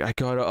 and she's like, "I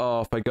got it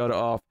off. I got it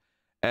off."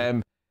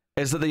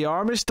 Is that the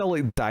arm is still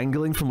like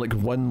dangling from like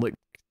one like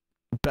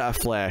bit of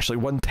flesh, like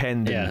one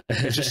tendon.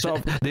 It's just sort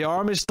of, the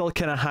arm is still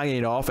kind of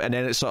hanging off, and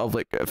then it's sort of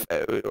like,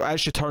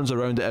 as she turns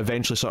around, it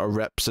eventually sort of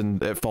rips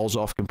and it falls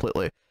off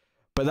completely.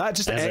 But that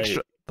just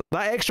that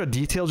extra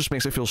detail just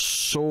makes it feel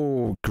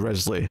so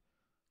grisly.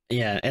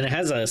 Yeah, and it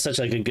has such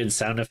like a good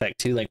sound effect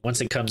too. Like once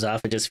it comes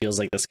off, it just feels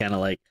like this kind of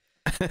like,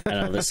 I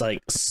don't know, this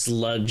like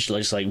sludge,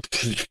 just like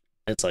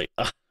it's like,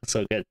 oh,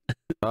 so good.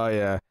 Oh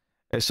yeah,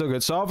 it's so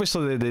good. So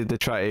obviously they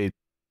try to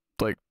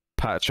like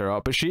patch her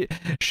up, but she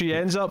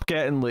ends up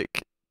getting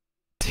like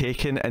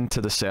taken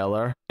into the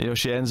cellar. You know,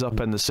 she ends up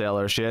in the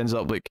cellar. She ends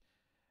up like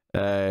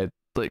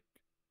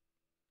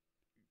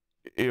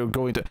you know,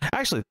 going to,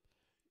 actually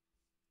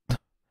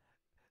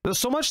there's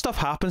so much stuff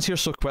happens here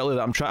so quickly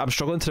that I'm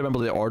struggling to remember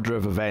the order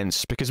of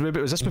events, because maybe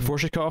was this before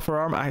she cut off her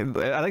arm? I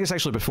think it's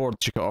actually before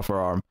she cut off her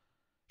arm.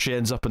 She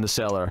ends up in the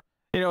cellar.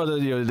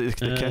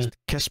 The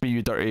kiss me,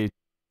 you dirty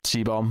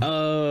C-bomb.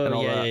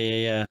 Oh,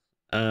 yeah.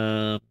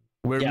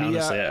 Where Mia,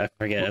 honestly, I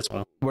forget as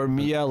well. Where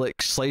Mia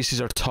like slices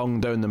her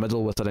tongue down the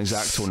middle with an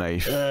X-Acto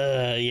knife.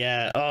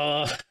 Yeah.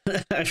 Oh,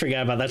 I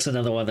forgot about that's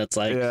another one that's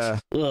like. Yeah.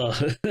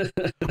 Ugh.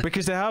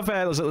 Because they have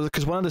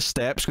because one of the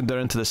steps going down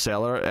into the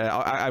cellar,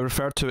 I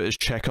refer to it as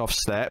Chekhov's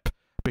step,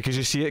 because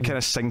you see it kind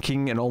of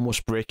sinking and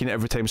almost breaking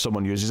every time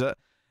someone uses it.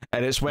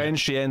 And it's when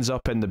she ends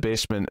up in the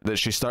basement that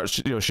she starts,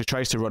 she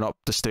tries to run up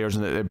the stairs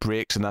and it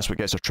breaks, and that's what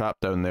gets her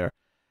trapped down there.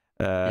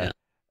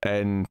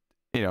 And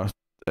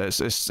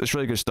it's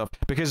really good stuff,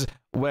 because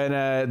when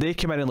they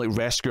come in and like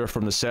rescue her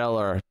from the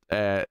cellar,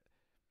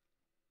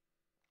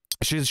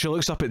 she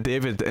looks up at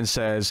David and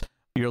says,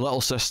 "Your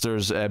little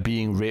sister's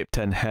being raped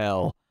in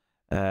hell.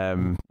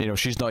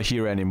 She's not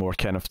here anymore,"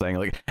 kind of thing.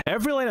 Like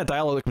every line of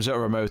dialogue that comes out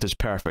of her mouth is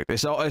perfect.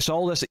 It's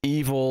all this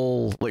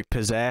evil, like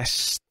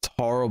possessed,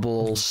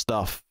 horrible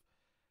stuff.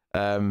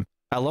 I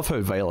love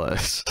how Violet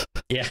is.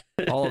 Yeah.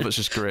 All of it's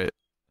just great.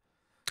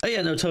 Oh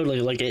yeah, no,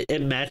 totally. Like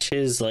it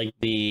matches like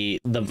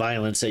the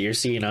violence that you're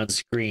seeing on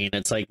screen.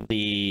 It's like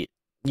the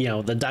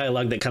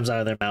dialogue that comes out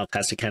of their mouth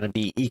has to kind of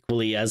be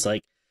equally as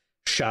like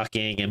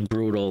shocking and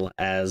brutal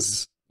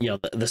as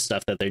the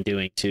stuff that they're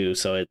doing too.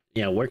 So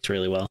it works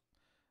really well.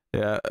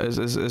 Yeah,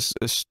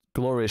 it's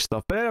glorious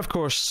stuff. But then of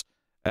course,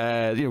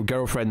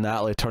 girlfriend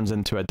Natalie turns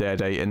into a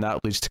deadite, and that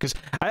leads to, because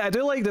I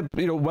do like that,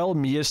 while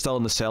Mia's still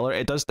in the cellar,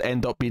 it does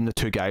end up being the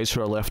two guys who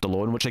are left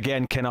alone, which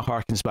again kind of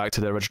harkens back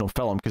to the original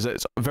film, because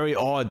it's very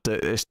odd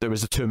that there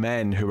was the two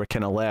men who were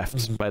kind of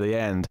left by the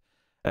end,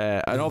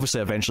 and obviously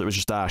eventually it was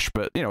just Ash,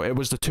 but it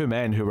was the two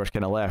men who were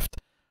kind of left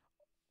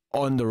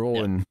on their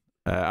own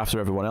after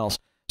everyone else.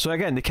 So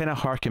again, they kind of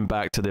harken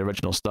back to the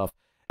original stuff.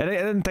 And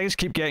then things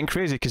keep getting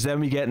crazy, because then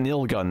we get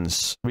nail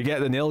guns. We get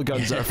the nail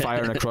guns that are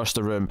firing across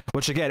the room,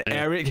 which again,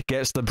 Eric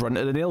gets the brunt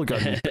of the nail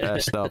gun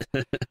stuff.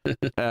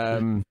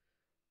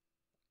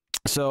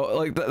 So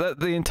like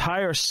the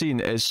entire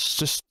scene is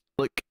just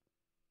like,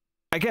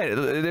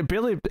 again,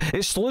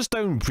 it slows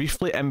down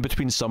briefly in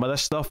between some of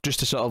this stuff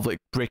just to sort of like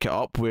break it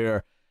up,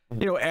 where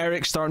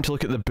Eric's starting to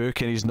look at the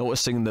book and he's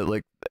noticing that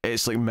like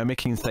it's like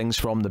mimicking things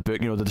from the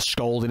book. The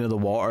scalding of the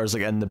water is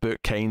like in the book,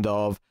 kind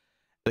of.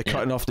 The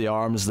cutting off the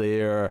arms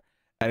there,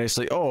 and it's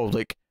like, oh,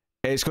 like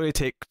it's going to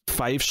take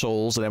 5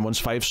 souls, and then once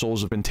 5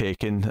 souls have been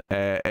taken,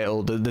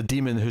 the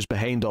demon who's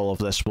behind all of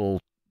this will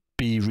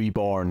be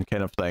reborn,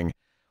 kind of thing.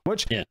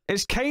 Which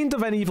is kind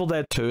of an Evil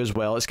Dead 2 as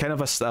well. It's kind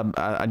of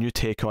a new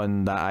take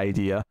on that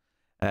idea.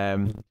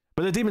 But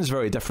the demon's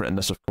very different in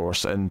this, of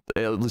course, and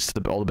it leads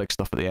to all the big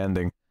stuff at the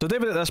ending. So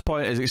David at this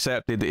point has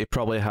accepted that he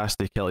probably has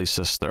to kill his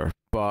sister,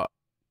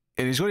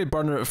 and he's going to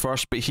burn her at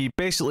first, but he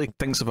basically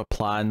thinks of a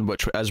plan,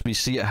 which, as we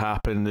see it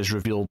happen, is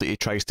revealed that he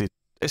tries to,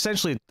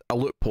 essentially a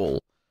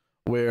loophole,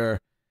 where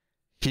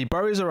he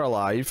buries her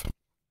alive,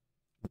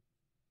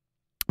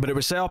 but it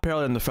was set up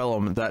earlier in the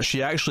film that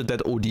she actually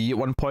did OD at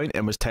one point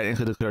and was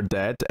technically declared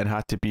dead and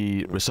had to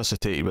be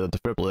resuscitated with a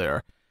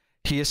defibrillator.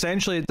 He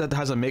essentially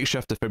has a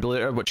makeshift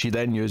defibrillator, which he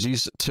then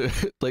uses to,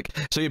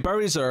 so he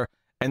buries her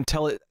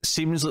until it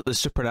seems like the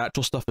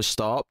supernatural stuff has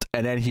stopped,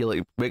 and then he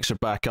like wakes her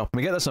back up, and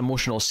we get this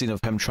emotional scene of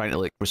him trying to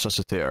like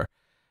resuscitate her,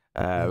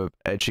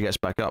 and she gets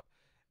back up,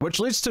 which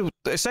leads to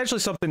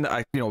essentially something that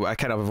I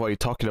kind of avoided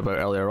talking about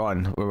earlier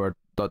on when we're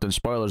not doing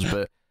spoilers,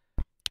 but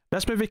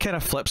this movie kind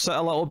of flips it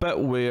a little bit,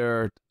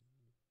 where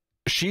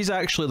she's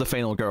actually the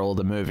final girl of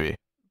the movie,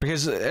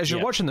 because as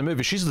you're watching the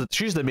movie, she's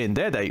the main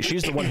deadite.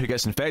 She's the one who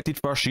gets infected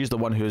first. She's the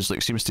one who's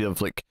like seems to have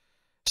like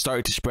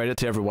started to spread it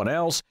to everyone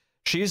else.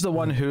 She's the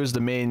one who's the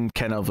main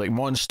kind of like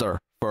monster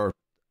for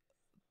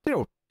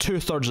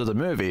 2/3 of the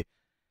movie,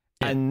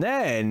 and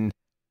then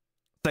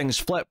things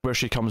flip where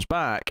she comes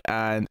back,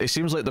 and it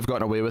seems like they've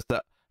gotten away with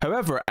it.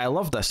 However, I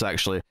love this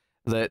actually,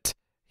 that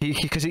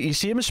because you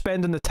see him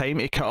spending the time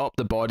to cut up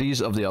the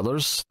bodies of the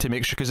others to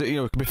make sure, because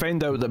we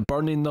find out that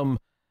burning them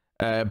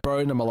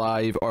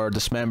alive or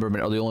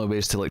dismemberment are the only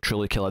ways to like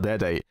truly kill a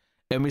deadite,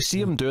 and we see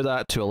him do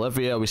that to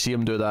Olivia, we see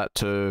him do that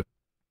to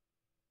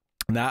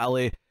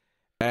Natalie.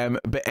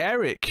 But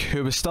Eric,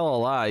 who was still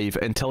alive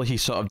until he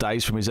sort of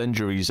dies from his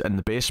injuries in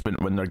the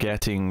basement when they're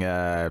getting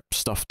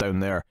stuff down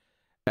there,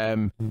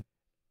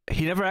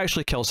 he never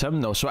actually kills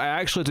him though. So I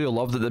actually do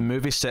love that the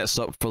movie sets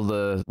up for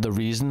the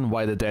reason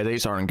why the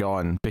deadites aren't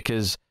gone,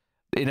 because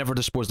they never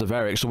disposed of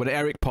Eric. So when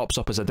Eric pops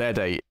up as a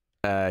deadite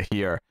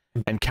here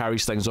and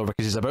carries things over,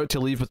 because he's about to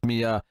leave with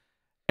Mia,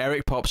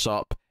 Eric pops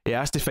up, he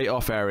has to fight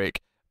off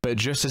Eric, but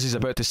just as he's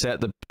about to set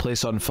the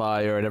place on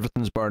fire and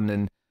everything's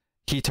burning,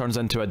 he turns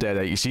into a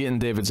deadite. You see it in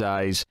David's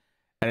eyes,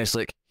 and it's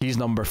like, he's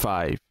number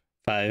 5.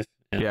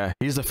 Yeah,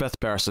 he's the 5th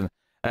person.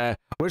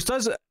 Which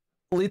does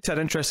lead to an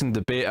interesting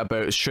debate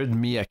about should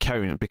Mia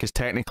count, because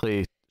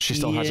technically she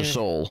still has a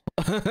soul.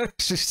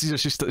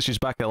 she's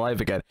back alive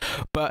again.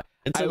 But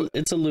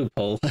it's a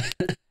loophole.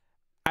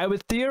 I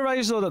would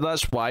theorize though that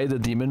that's why the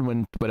demon,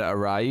 when it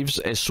arrives,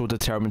 is so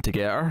determined to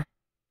get her.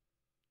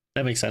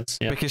 that makes sense.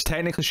 Yeah, because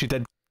technically she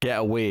did get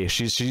away.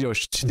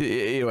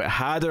 It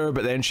had her,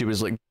 but then she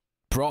was like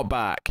brought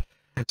back.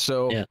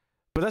 So, yeah.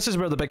 but this is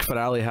where the big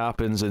finale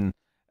happens, and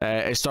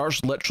it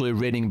starts literally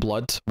raining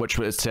blood, which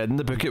it said in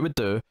the book it would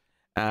do,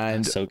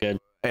 and That's so good.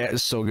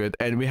 it's so good.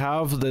 And we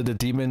have the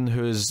demon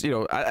who's,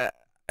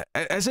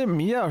 is it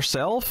Mia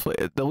herself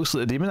that looks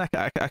like the demon? I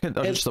can't,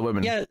 or just a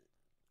woman. Yeah,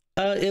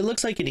 it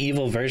looks like an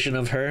evil version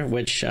of her,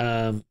 which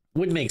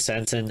would make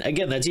sense. And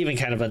again, that's even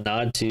kind of a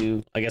nod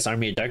to, I guess,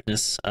 Army of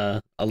Darkness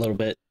a little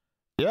bit.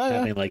 Yeah,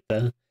 having like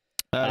the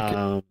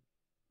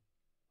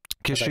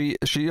because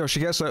she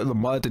gets out of the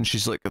mud and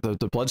she's like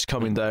the blood's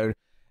coming down,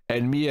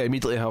 and Mia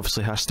immediately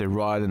obviously has to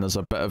run, and there's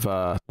a bit of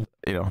a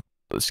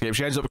escape.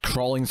 She ends up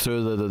crawling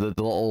through the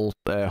little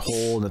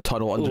hole in the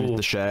tunnel underneath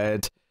the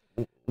shed.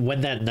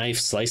 When that knife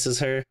slices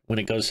her, when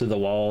it goes through the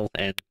wall,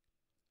 and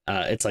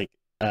it's like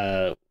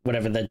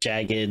whatever the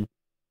jagged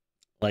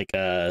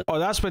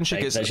that's when she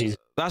gets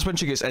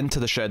into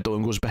the shed though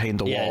and goes behind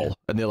the wall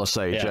on the other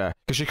side,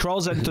 because she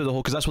crawls into the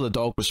hole, because that's where the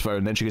dog was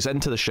found. Then she gets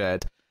into the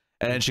shed,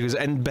 and then she goes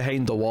in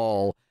behind the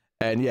wall.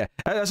 And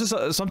that's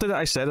just something that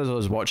I said as I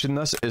was watching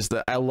this, is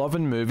that I love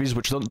in movies,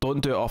 which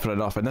don't do it often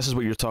enough, and this is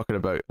what you're talking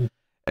about,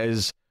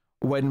 is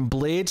when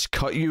blades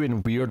cut you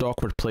in weird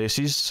awkward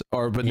places,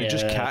 or when they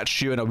just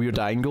catch you in a weird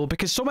angle.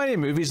 Because so many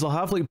movies, they'll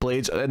have like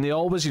blades and they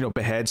always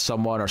behead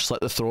someone or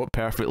slit the throat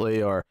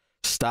perfectly or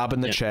stab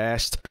in the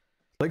chest.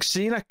 Like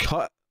seeing a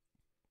cut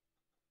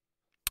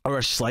or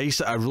a slice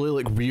at a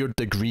really like weird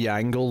degree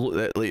angle,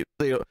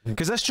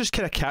 because this just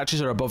kind of catches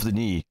her above the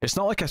knee. It's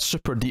not like a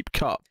super deep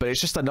cut, but it's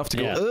just enough to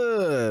go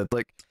ugh,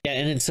 like. Yeah,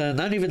 and it's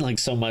not even like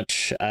so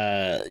much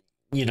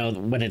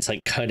when it's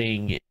like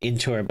cutting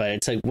into her, but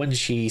it's like when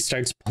she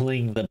starts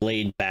pulling the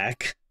blade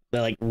back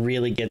that like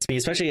really gets me.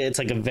 Especially it's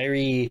like a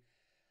very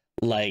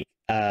like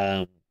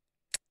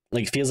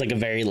feels like a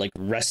very like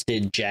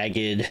rusted,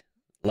 jagged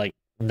like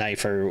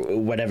knife or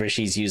whatever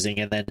she's using,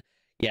 and then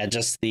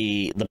just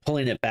the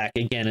pulling it back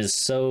again is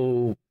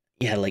so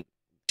like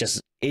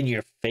just in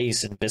your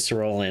face and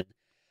visceral, and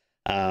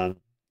and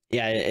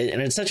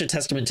it's such a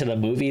testament to the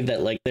movie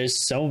that like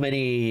there's so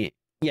many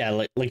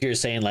like you're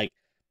saying, like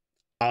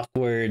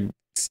awkward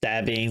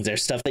stabbings or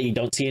stuff that you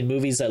don't see in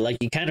movies that like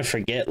you kind of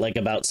forget like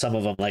about some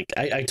of them. Like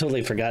I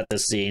totally forgot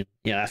this scene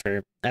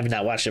after having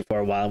not watched it for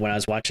a while. When I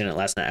was watching it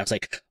last night, I was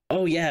like,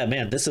 oh yeah,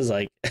 man, this is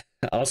like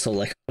also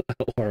like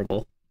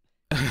horrible.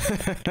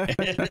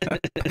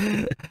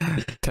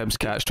 Tim's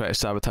cat's trying to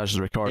sabotage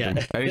the recording,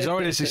 and he's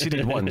already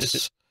succeeded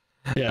once.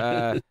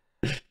 But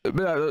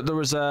there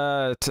was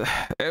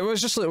it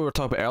was just like we were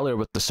talking about earlier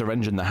with the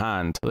syringe in the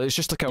hand. It's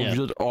just like a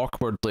really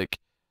awkward like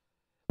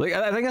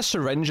I think a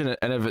syringe in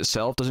and of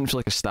itself doesn't feel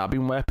like a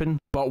stabbing weapon,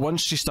 but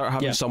once you start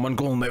having someone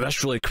going like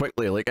this really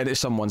quickly like into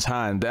someone's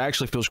hand, it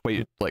actually feels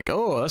quite like,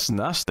 oh, that's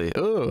nasty.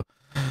 Oh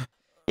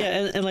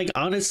and like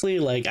honestly,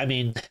 like I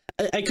mean,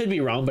 I could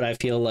be wrong, but I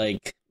feel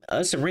like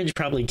a syringe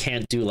probably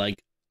can't do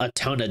like a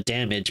ton of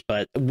damage,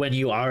 but when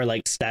you are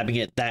like stabbing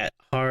it that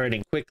hard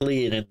and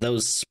quickly and in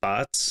those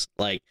spots,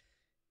 like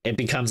it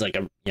becomes like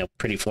a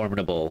pretty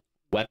formidable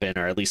weapon,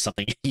 or at least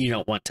something you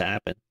don't want to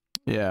happen.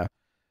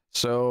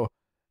 So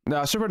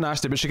no, super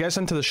nasty. But she gets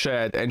into the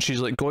shed and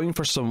she's like going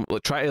for some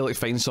try to like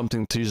find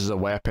something to use as a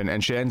weapon,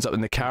 and she ends up,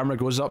 and the camera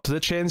goes up to the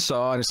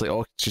chainsaw, and it's like,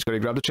 oh, she's going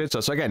to grab the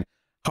chainsaw. So again,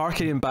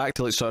 harkening back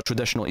to like sort of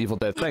traditional Evil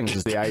Dead things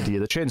is the idea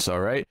of the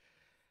chainsaw, right?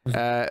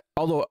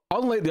 Although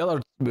unlike the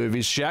other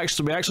movies, we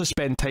actually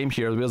spend time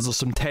here. There's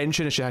some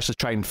tension, and she has to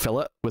try and fill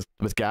it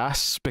with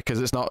gas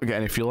because it's not getting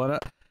any fuel in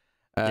it.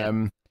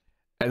 And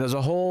there's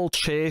a whole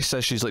chase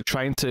as she's like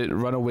trying to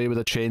run away with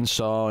a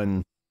chainsaw,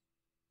 and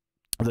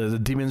the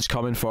demon's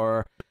coming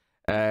for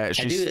her.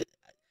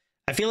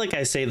 I feel like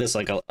I say this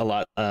like a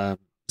lot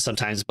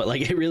sometimes, but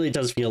like it really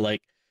does feel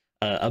like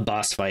a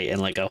boss fight in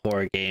like a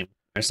horror game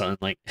or something.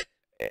 Like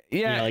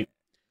like.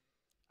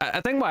 I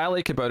think what I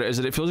like about it is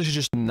that it feels like she's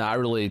just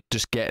narrowly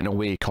just getting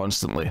away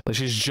constantly. Like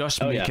she's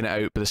just making it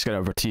out with the skin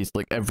of her teeth,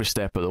 like every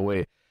step of the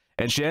way.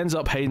 And she ends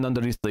up hiding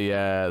underneath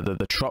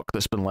the truck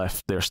that's been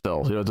left there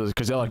still,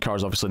 because the other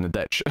car's obviously in the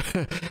ditch.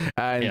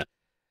 And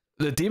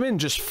the demon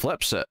just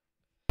flips it.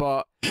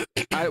 But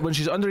when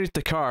she's underneath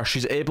the car,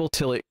 she's able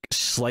to like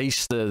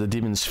slice the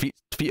demon's feet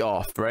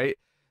off, right?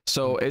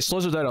 So it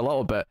slows her down a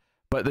little bit.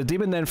 But the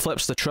demon then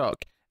flips the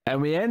truck. And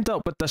we end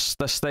up with this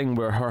thing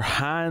where her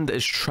hand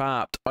is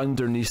trapped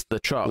underneath the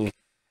truck.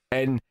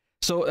 And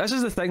so this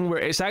is the thing where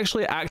it's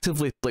actually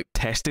actively like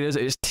testing us,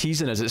 it's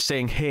teasing us, it's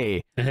saying,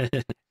 hey,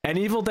 in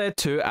Evil Dead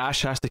 2,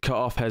 Ash has to cut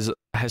off his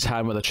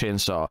hand with a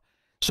chainsaw.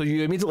 So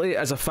you immediately,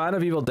 as a fan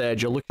of Evil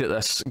Dead, you're looking at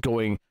this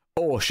going,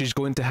 oh, she's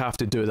going to have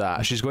to do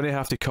that. She's going to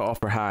have to cut off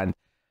her hand.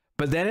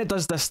 But then it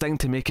does this thing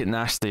to make it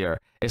nastier.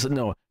 It's like,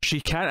 no,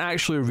 she can't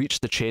actually reach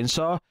the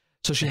chainsaw.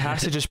 So she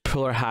has to just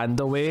pull her hand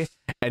away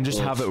and just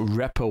have it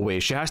rip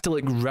away. She has to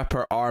like rip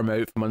her arm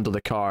out from under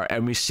the car,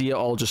 and we see it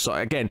all just sort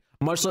of, again,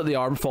 much like the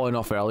arm falling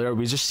off earlier,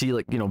 we just see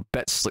like,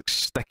 bits like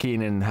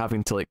sticking and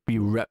having to like be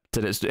ripped,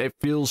 and it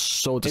feels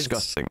so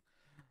disgusting.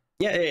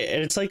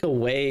 It's like a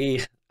way,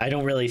 I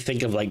don't really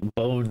think of like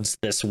bones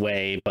this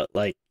way, but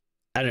like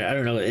I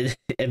don't know,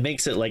 it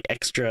makes it like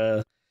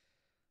extra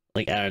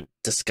like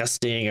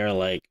disgusting or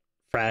like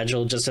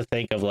fragile just to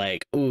think of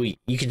like, ooh,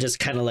 you can just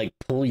kind of like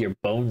pull your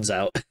bones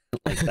out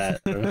like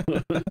that.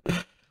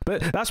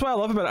 But that's what I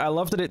love about it. I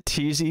love that it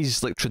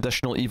teases like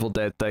traditional Evil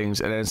Dead things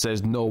and then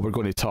says, no, we're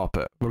going to top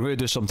it. We're going to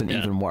do something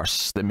even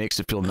worse that makes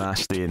it feel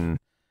nasty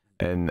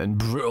and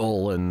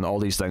brutal and all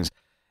these things.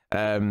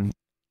 And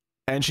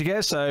she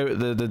gets out,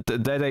 the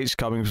Deadites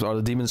coming, or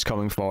the demons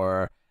coming for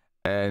her,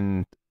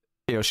 and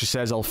you know, she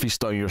says, I'll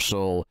feast on your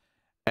soul.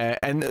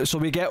 And so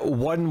we get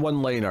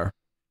one-liner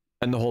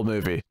in the whole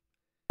movie,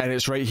 and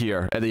it's right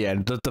here at the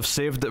end. They've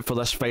saved it for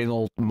this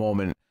final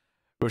moment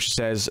where she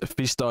says,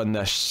 feast on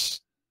this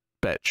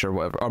bitch or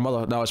whatever, or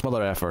mother. No, it's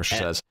mother effer. She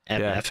says,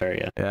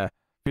 MFR, yeah.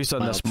 Feast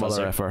on this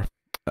mother effer.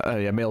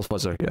 Yeah, male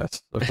fuzzer.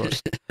 Yes, of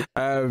course.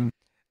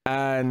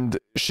 And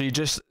she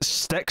just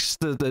sticks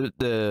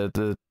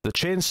the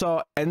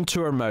chainsaw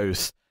into her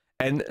mouth,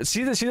 and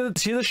see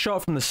the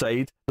shot from the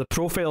side, the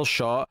profile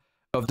shot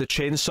of the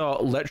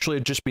chainsaw literally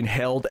just being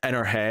held in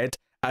her head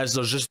as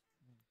there's just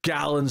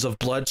gallons of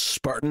blood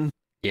spurting.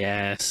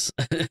 Yes.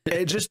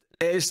 It just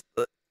is.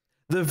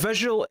 The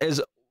visual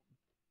is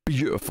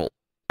beautiful.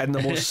 And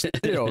the most,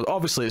 you know,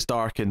 obviously it's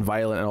dark and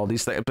violent and all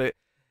these things, but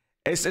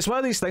it's one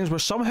of these things where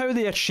somehow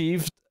they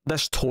achieved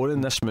this tone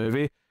in this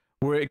movie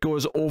where it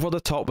goes over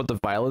the top with the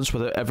violence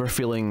without ever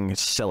feeling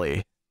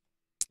silly.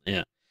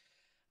 Yeah.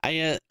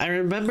 I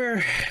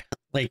remember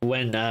like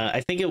when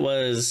I think it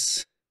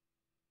was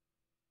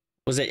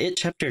it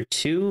Chapter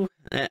 2?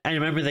 I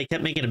remember they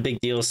kept making a big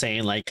deal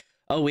saying like,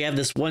 oh, we have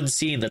this one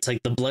scene that's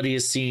like the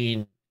bloodiest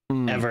scene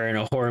ever in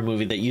a horror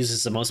movie that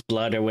uses the most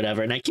blood or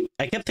whatever. And I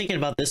kept thinking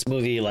about this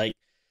movie like,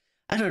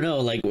 I don't know,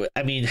 like,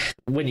 I mean,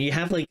 when you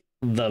have like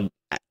the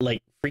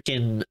like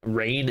freaking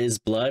rain is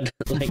blood,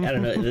 like, I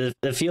don't know,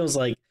 it feels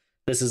like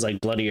this is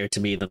like bloodier to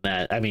me than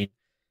that. I mean,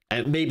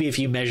 maybe if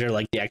you measure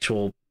like the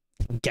actual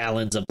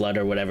gallons of blood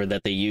or whatever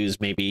that they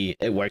use, maybe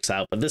it works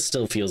out, but this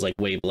still feels like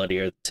way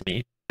bloodier to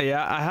me.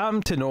 Yeah, I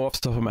happen to know off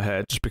the top of my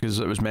head just because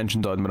it was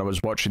mentioned on when I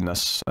was watching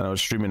this and I was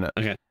streaming it.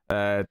 Okay.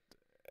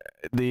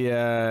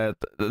 The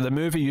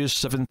movie used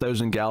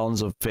 7,000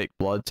 gallons of fake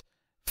blood,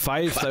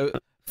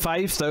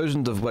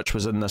 5,000 of which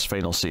was in this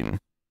final scene.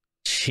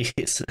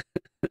 Jeez.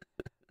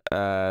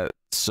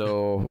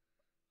 So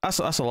that's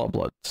a lot of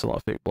blood. It's a lot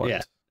of fake blood.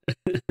 Yeah.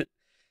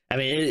 I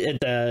mean,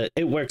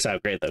 it works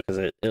out great though because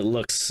it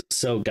looks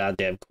so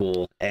goddamn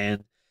cool,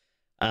 and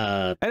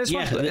it's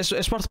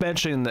worth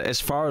mentioning that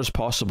as far as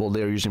possible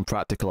they're using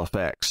practical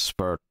effects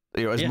for,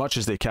 you know, as much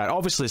as they can.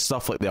 Obviously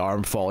stuff like the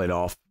arm falling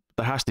off,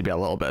 there has to be a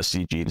little bit of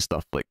CG and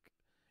stuff, like,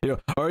 you know,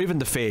 or even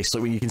the face,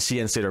 like when you can see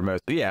inside her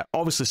mouth. Yeah,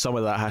 obviously some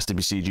of that has to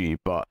be CG,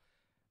 but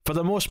for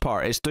the most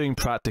part it's doing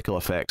practical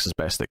effects as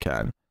best it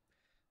can.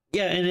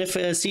 Yeah, and if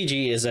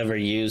CG is ever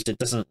used, it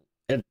doesn't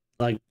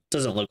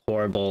look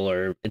horrible,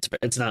 or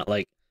it's not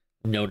like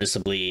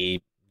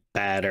noticeably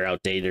bad or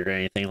outdated or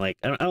anything. Like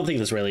I don't think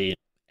there's really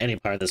any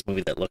part of this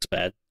movie that looks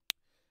bad.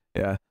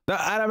 Yeah, and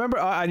I remember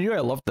I knew I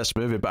loved this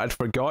movie, but I'd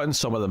forgotten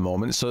some of the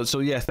moments. So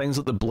yeah, things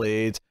like the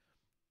blade.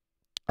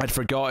 I'd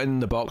forgotten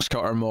the box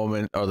cutter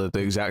moment or the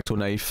X-Acto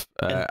knife.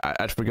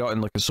 I'd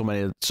forgotten like so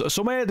many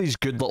of these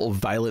good little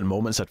violent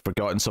moments. I'd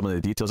forgotten some of the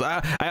details.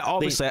 I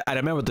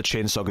remember the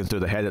chainsaw going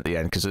through the head at the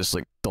end because it's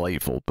like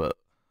delightful. But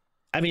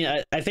I mean,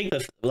 I think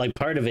the like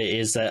part of it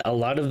is that a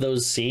lot of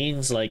those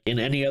scenes, like in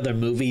any other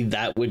movie,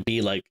 that would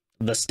be like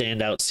the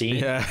standout scene.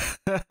 Yeah.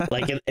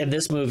 Like in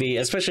this movie,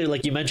 especially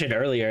like you mentioned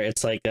earlier,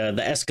 it's like the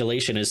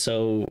escalation is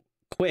so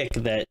quick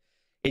that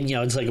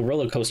it's like a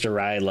roller coaster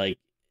ride. Like,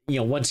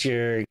 once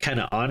you're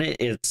kind of on it,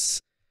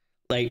 it's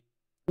like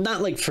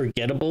not like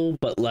forgettable,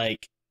 but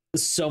like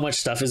so much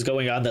stuff is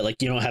going on that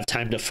like you don't have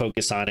time to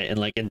focus on it and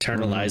like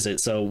internalize it.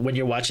 So when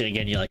you're watching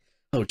again, you're like,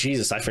 oh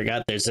Jesus, I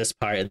forgot there's this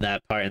part and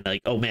that part, and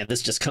like, oh man,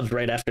 this just comes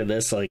right after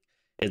this. Like,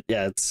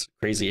 it's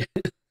crazy.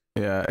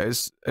 Yeah,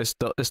 it's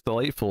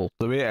delightful.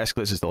 The way it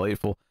escalates is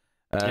delightful.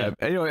 And,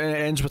 it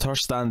ends with her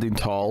standing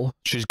tall.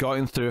 She's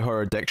gotten through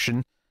her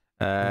addiction.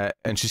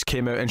 And she's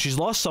came out and she's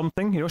lost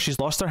something. She's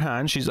lost her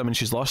hand. She's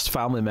lost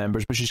family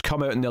members, but she's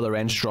come out on the other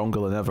end stronger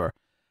than ever,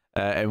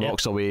 and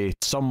walks away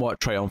somewhat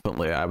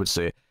triumphantly, I would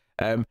say.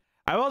 If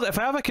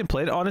I have a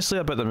complaint honestly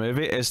about the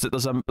movie, is that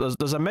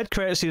there's a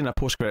mid-credit scene and a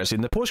post-credit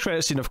scene. The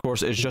post-credit scene, of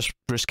course, is just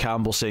Bruce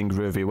Campbell saying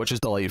groovy, which is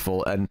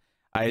delightful, and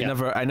I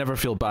never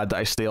feel bad that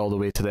I stay all the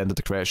way to the end of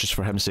the credits just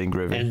for him saying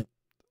groovy.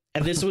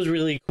 And this was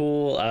really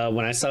cool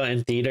when I saw it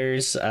in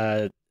theaters,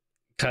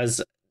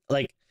 because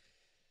like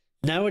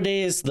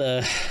nowadays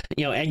the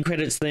end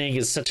credits thing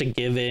is such a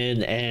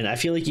given, and I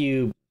feel like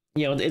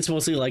it's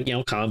mostly like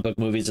comic book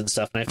movies and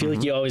stuff, and I feel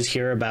like you always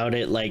hear about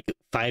it like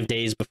 5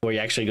 days before you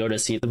actually go to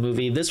see the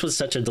movie. This was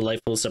such a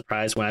delightful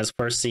surprise when I was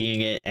first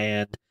seeing it,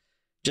 and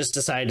just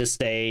decided to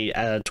stay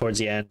towards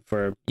the end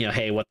for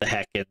hey, what the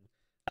heck,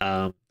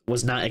 and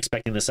was not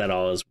expecting this at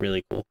all. It was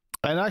really cool.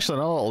 And actually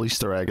another little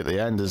Easter egg at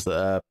the end is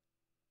that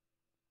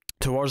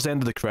towards the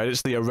end of the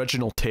credits, the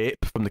original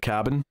tape from the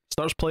cabin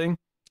starts playing.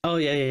 Oh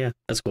yeah,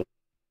 that's cool.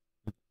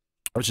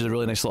 Which is a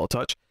really nice little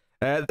touch.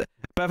 But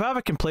if I have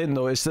a complaint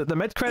though, is that the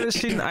mid-credit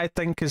scene I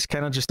think is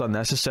kind of just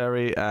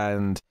unnecessary,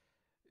 and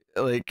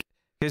like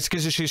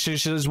because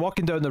she's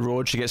walking down the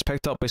road, she gets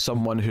picked up by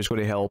someone who's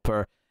going to help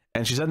her,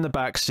 and she's in the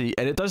back seat,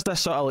 and it does this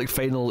sort of like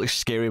final like,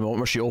 scary moment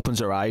where she opens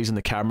her eyes and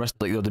the camera,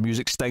 like you know, the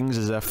music stings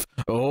as if,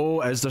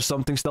 oh, is there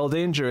something still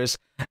dangerous?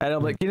 And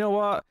I'm like, you know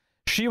what?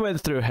 She went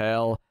through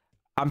hell.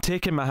 I'm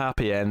taking my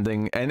happy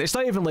ending, and it's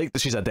not even like that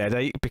she's a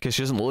deadite because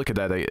she doesn't look like a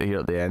deadite here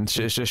at the end.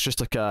 It's just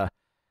like a,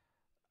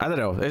 I don't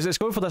know. It's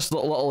going for this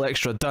little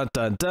extra dun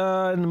dun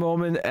dun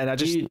moment, and I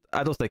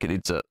don't think it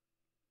needs it.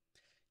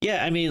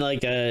 Yeah, I mean,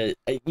 like,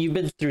 you've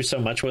been through so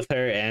much with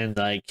her, and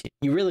like,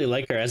 you really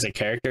like her as a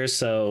character.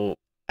 So,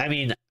 I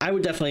mean, I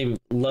would definitely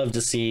love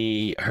to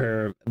see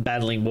her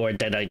battling more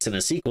deadites in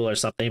a sequel or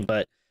something.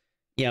 But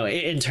you know,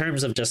 in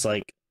terms of just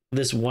like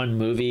this one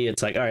movie,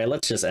 it's like, all right,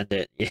 let's just end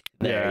it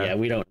there. Yeah,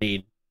 we don't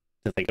need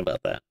to think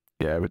about that.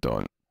 Yeah, we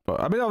don't. But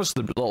I mean,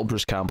 obviously, the little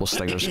Bruce Campbell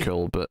stinger's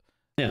cool, but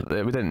yeah,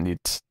 we didn't need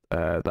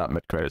that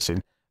mid-credit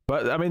scene.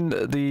 But I mean,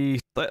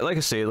 like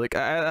I say, like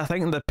I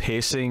think the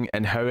pacing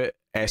and how it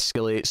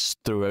escalates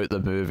throughout the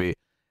movie,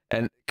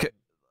 and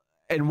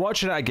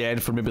watching it again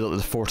for maybe like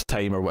the fourth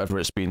time or whatever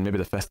it's been, maybe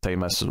the fifth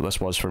time this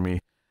was for me,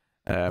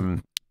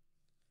 the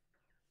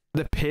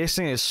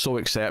pacing is so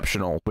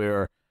exceptional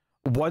where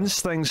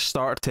once things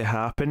start to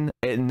happen,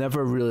 it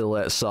never really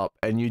lets up,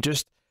 and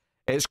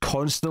it's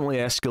constantly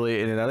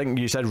escalating. And I think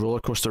you said roller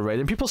coaster ride,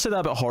 and people say that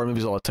about horror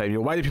movies all the time. You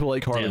know, why do people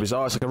like horror movies?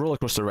 Oh, it's like a roller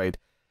coaster ride.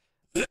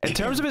 In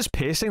terms of its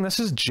pacing, this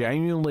is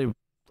genuinely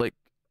like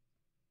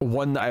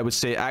one that I would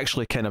say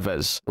actually kind of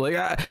is. Like,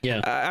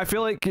 I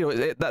feel like, you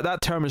know,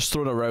 that term is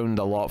thrown around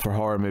a lot for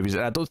horror movies,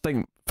 and I don't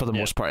think for the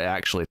most part it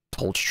actually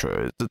holds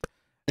true.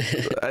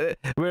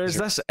 Whereas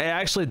this, it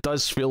actually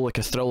does feel like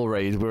a thrill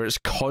ride where it's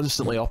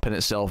constantly up in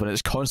itself and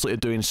it's constantly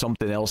doing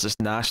something else that's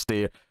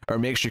nasty or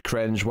makes you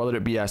cringe, whether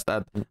it be an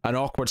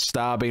awkward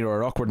stabbing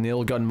or an awkward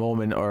nail gun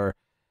moment or,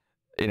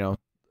 you know,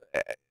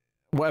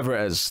 whatever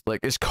it is. Like,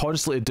 it's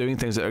constantly doing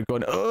things that are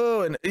going,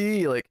 oh, and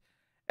like,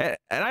 and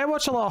I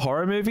watch a lot of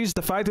horror movies.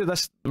 The fact that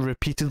this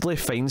repeatedly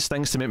finds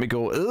things to make me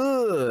go,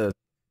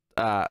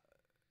 ugh,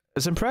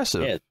 is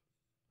impressive.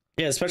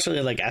 Yeah, especially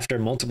like after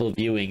multiple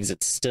viewings,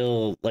 it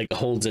still like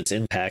holds its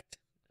impact.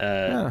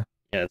 Yeah,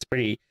 it's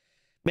pretty.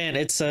 Man,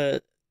 it's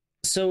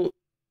so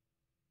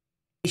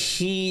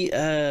he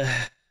oh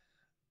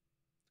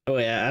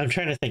yeah, I'm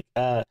trying to think.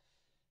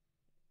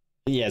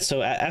 Yeah,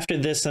 so after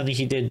this, then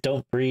he did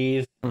Don't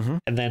Breathe,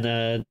 and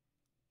then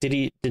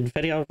did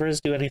Fede Alvarez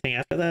do anything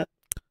after that?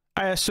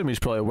 I assume he's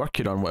probably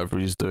working on whatever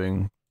he's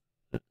doing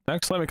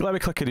next. Let me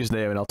click on his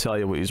name and I'll tell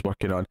you what he's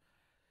working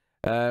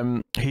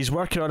on. He's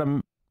working on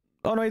a.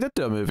 Oh no, he did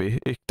do a movie.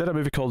 He did a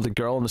movie called The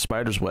Girl in the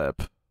Spider's Web.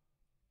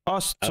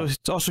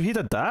 So he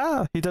did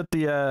that. He did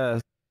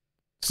the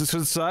so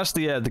that's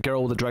the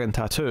Girl with the Dragon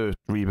Tattoo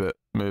reboot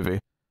movie.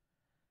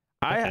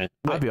 I'll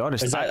be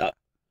honest.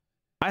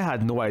 I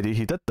had no idea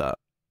he did that.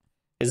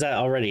 Is that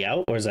already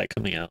out or is that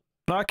coming out?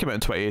 No, it came out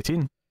in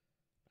 2018.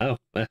 Oh,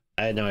 I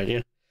had no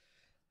idea.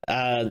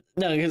 No,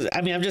 because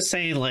I mean, I'm just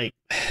saying, like,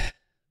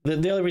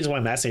 the only reason why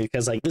I'm asking is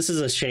because, like, this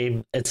is a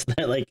shame. It's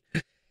not like,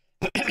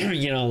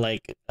 you know,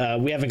 like,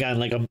 we haven't gotten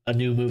like a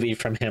new movie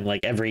from him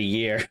like every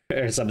year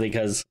or something.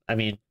 Because I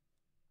mean,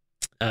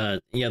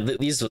 yeah,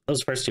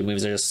 those first two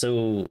movies are just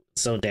so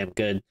damn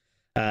good.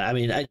 I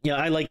mean,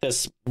 I like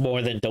this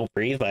more than Don't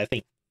Breathe, but I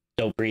think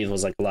Don't Breathe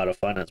was like a lot of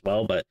fun as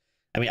well. But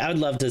I mean, I would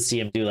love to see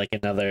him do like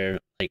another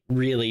like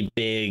really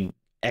big,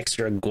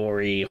 extra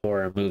gory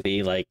horror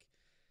movie. Like,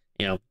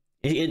 you know,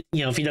 you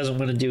know, if he doesn't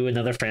want to do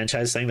another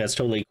franchise thing, that's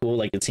totally cool.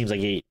 Like, it seems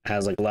like he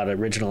has like a lot of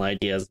original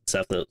ideas and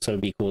stuff, so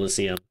it'd be cool to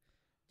see him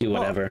do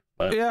whatever.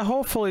 But yeah,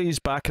 hopefully he's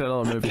back in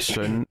another movie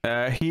soon.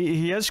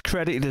 He is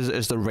credited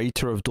as the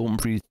writer of Don't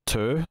Breathe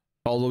 2,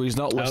 although he's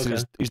not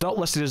listed he's not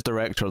listed as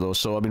director though.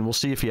 So I mean, we'll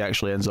see if he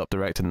actually ends up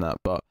directing that.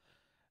 But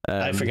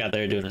I forgot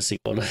they were doing a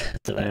sequel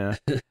to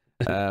that. Yeah.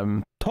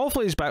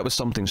 Hopefully he's back with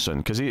something soon,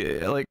 because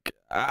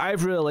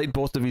I've really liked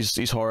both of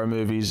his horror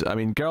movies. I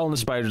mean, Girl in the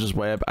Spider's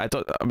Web, I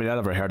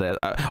never heard of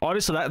it.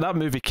 Honestly, that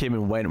movie came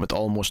and went with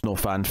almost no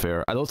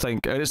fanfare. I don't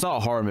think it's not a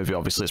horror movie.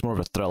 Obviously, it's more of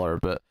a thriller,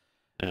 but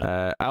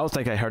I don't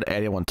think I heard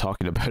anyone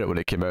talking about it when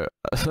it came out.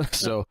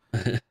 So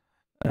it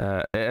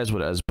is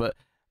what it is. But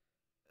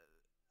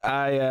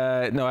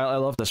I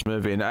love this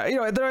movie, and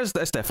it's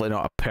definitely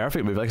not a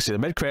perfect movie. Like I say, the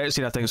mid-credit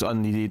scene I think is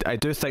unneeded. I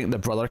do think the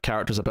brother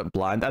character's a bit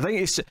bland. I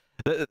think it's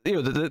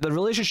the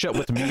relationship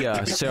with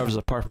Mia serves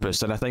a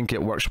purpose, and I think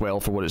it works well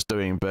for what it's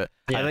doing. But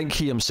I think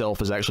he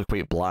himself is actually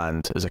quite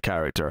bland as a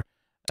character.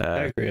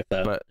 I agree with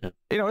that. But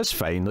it's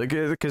fine, like,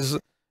 because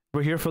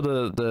we're here for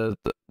the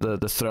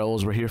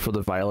thrills, we're here for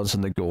the violence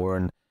and the gore,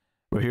 and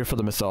we're here for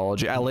the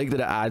mythology. I like that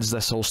it adds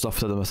this whole stuff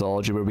to the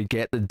mythology where we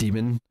get the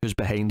demon who's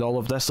behind all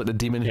of this, like the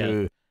demon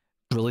who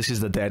releases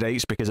the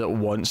deadites because it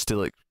wants to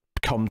like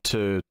come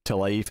to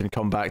life and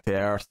come back to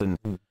Earth, and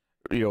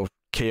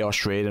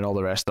chaos reign and all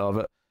the rest of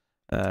it.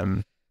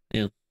 And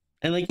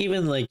like,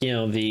 even like,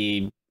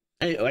 I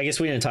guess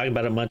we didn't talk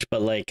about it much,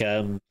 but like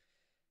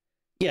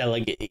yeah,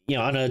 like,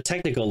 on a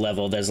technical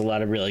level, there's a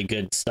lot of really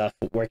good stuff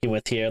working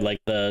with here. Like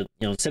the,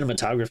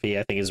 cinematography,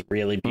 I think is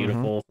really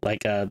beautiful.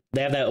 Like,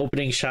 they have that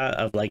opening shot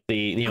of like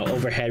the,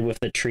 overhead with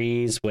the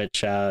trees,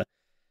 which,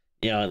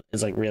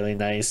 is like really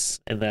nice.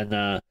 And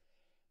then,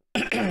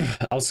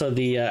 also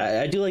the,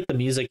 I do like the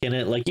music in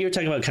it. Like you were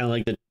talking about kind of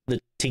like the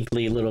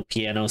tinkly little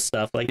piano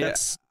stuff. Like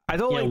that's, I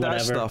don't like that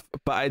whatever. stuff,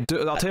 but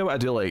I'll tell you what I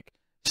do like.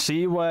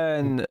 See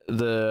when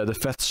the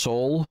fifth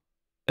soul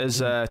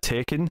is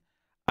taken,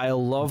 I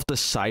love the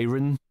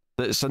siren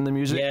that's in the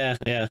music.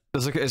 Yeah.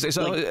 There's like,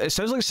 it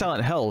sounds like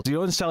Silent Hill. Do you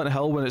know in Silent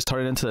Hill when it's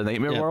turning into the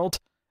nightmare world?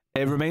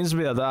 It reminds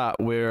me of that,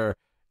 where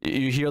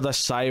you hear this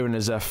siren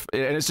as if,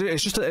 and it's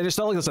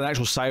not like there's an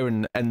actual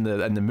siren in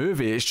the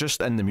movie. It's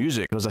just in the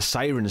music. There's a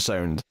siren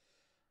sound.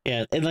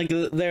 Yeah, and like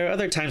there are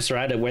other times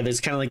throughout it where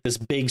there's kind of like this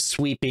big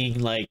sweeping,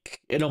 like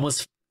it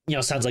almost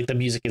sounds like the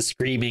music is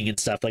screaming and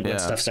stuff. Like when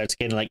stuff starts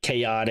getting like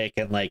chaotic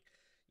and like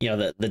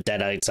the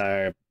Deadites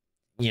are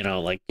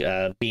like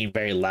being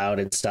very loud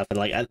and stuff, and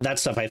like that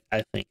stuff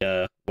I think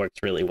works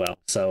really well.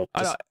 So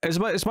as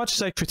much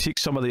as I critique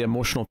some of the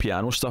emotional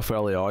piano stuff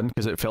early on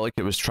because it felt like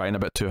it was trying a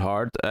bit too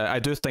hard, I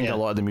do think a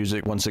lot of the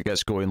music once it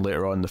gets going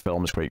later on in the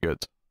film is quite good.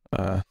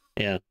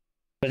 Yeah,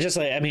 but just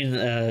like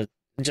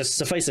just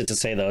suffice it to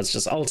say though, it's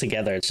just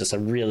altogether it's just a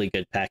really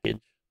good package.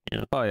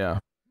 Oh yeah,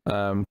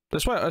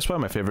 that's one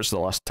of my favorites of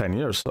the last 10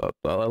 years. I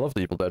love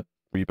the Evil Dead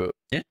reboot.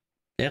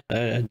 Yeah,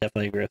 I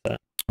definitely agree with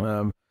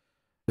that.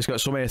 It's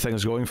got so many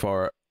things going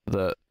for it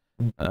that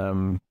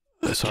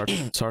it's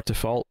hard to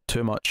fault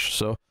too much.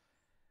 So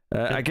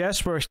I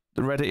guess we're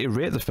ready to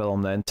rate the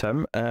film then,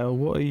 Tim.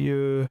 What are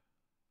you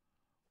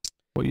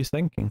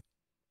thinking?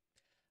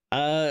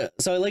 So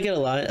I like it a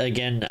lot.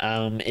 Again,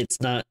 it's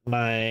not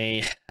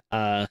my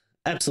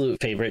absolute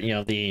favorite,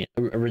 the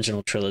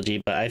original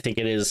trilogy, but I think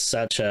it is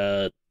such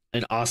an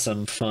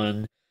awesome,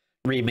 fun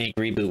remake,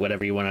 reboot,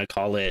 whatever you want to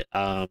call it.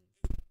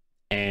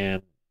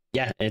 And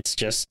yeah, it's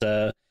just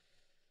there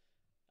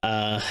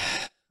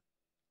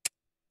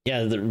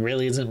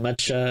really isn't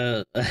much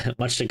to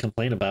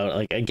complain about.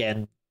 Like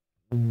again,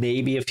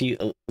 maybe a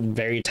few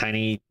very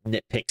tiny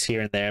nitpicks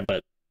here and there,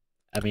 but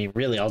I mean,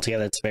 really,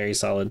 altogether, it's very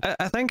solid.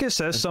 I think it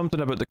says something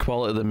about the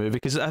quality of the movie,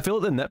 because I feel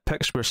like the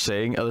nitpicks we're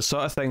saying are the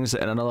sort of things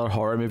that in another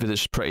horror movie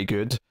that's pretty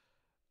good,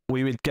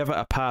 we would give it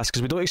a pass,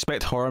 because we don't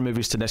expect horror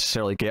movies to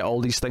necessarily get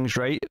all these things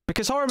right.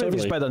 Because horror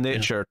movies, by their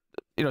nature,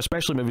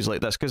 especially movies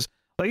like this, because,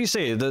 like you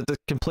say, the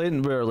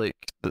complaint where, like,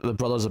 the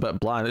brother's a bit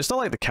bland, it's not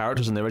like the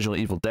characters in the original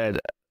Evil Dead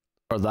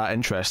are that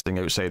interesting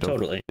outside of,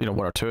 one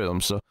or two of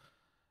them, so...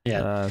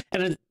 Yeah,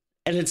 and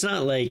it's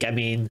not like, I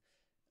mean...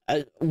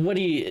 what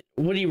do you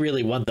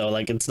really want though?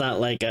 Like it's not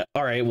like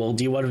all right, well,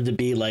 do you want him to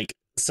be like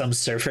some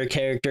surfer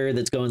character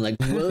that's going like,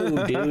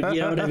 whoa dude,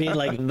 you know what I mean?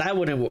 Like that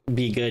wouldn't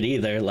be good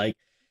either. Like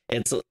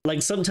it's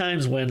like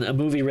sometimes when a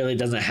movie really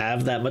doesn't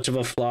have that much of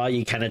a flaw,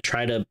 you kind of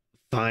try to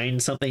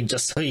find something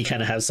just so you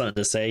kind of have something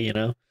to say,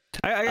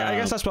 I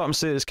guess that's what I'm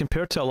saying is,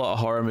 compared to a lot of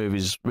horror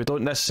movies, we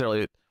don't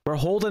necessarily, we're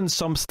holding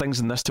some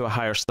things in this to a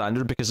higher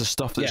standard because the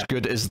stuff that's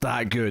good is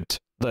that good.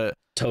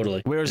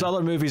 Totally. Whereas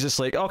other movies, it's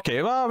like,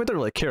 okay, well, we don't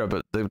really care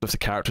about if the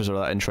characters are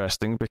that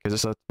interesting because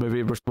it's a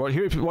movie we're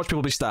here to watch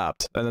people be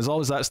stabbed, and as long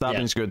as that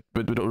stabbing's good,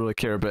 we don't really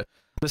care. But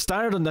the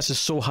standard on this is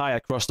so high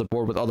across the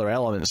board with other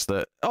elements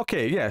that,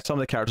 okay, yeah, some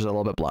of the characters are a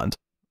little bit bland,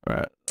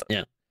 right?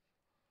 Yeah.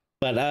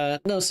 But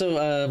no,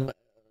 so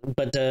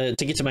but to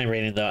get to my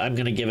rating though, I'm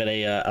gonna give it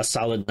a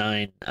solid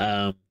 9.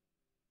 Yeah,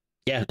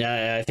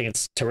 I think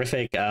it's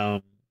terrific.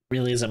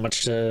 Really isn't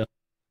much to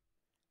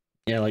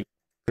like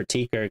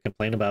critique or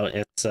complain about.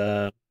 It's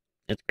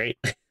great.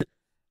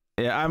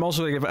 Yeah, I'm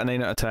also gonna give it a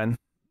 9 out of 10.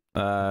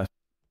 I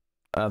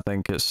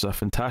think it's a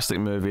fantastic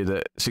movie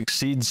that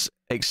succeeds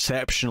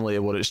exceptionally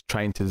at what it's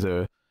trying to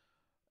do.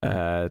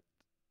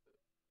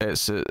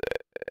 It's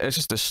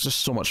just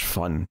so much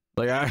fun.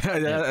 Like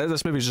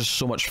this movie is just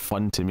so much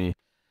fun to me.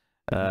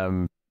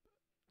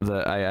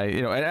 That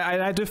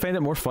I do find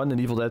it more fun than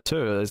Evil Dead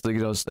 2. It's like,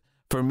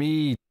 for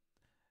me,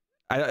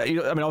 I mean,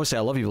 obviously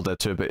I love Evil Dead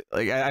 2, but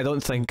like I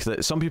don't think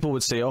that some people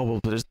would say, oh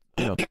well, there's,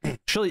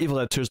 surely Evil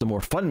Dead 2 is the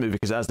more fun movie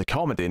because it has the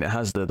comedy and it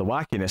has the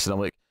wackiness, and I'm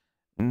like,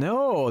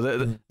 no,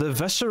 the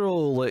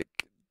visceral like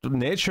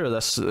nature of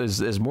this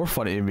is more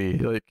funny to me.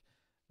 Like,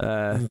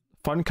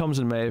 fun comes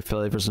in many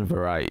flavors and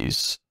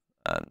varieties,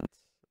 and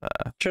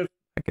True.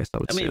 I guess I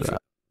would say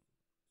that.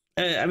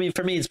 I mean,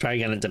 for me, it's probably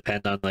gonna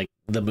depend on like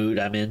the mood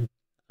I'm in.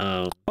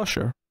 Oh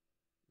sure.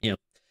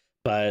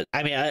 But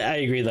I mean, I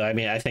agree though. I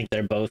mean, I think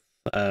they're both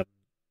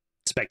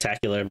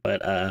spectacular,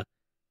 but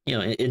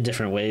in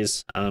different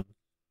ways. I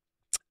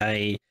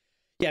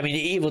mean,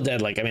 Evil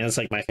Dead, like, I mean, that's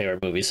like my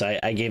favorite movie, so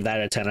I gave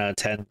that a 10 out of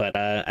 10. But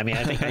I mean,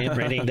 I think I am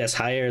rating this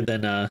higher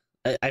than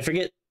I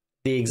forget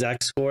the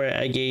exact score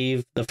I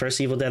gave the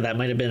first Evil Dead. That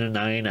might have been a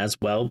 9 as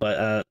well,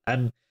 but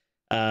I'm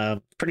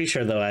pretty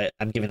sure though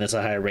I'm giving this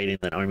a higher rating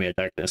than Army of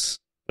Darkness,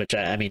 which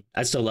I mean,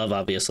 I still love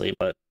obviously,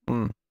 but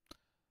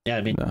yeah,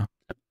 I mean, I'd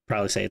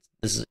probably say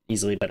this is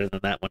easily better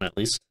than that one at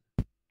least.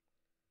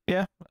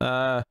 Yeah,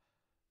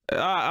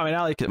 I mean,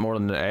 I like it more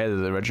than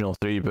the original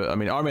 3, but I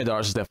mean, Army of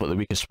Darkness is definitely the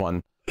weakest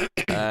one.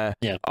 Yeah.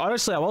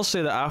 Honestly, I will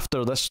say that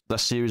after this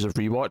series of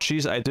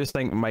rewatches, I do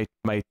think my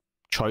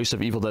choice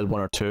of Evil Dead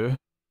 1 or 2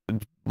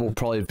 will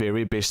probably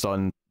vary based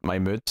on my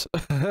mood,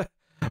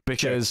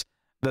 because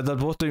they're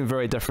both doing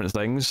very different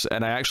things,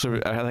 and I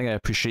think I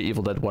appreciate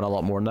Evil Dead 1 a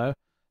lot more now.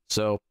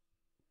 So,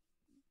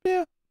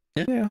 yeah,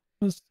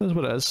 that's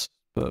what it is.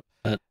 But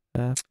I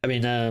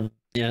mean,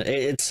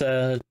 it's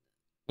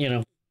you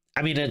know,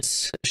 I mean,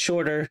 it's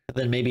shorter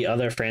than maybe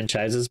other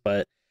franchises,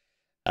 but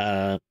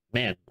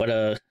man, what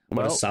a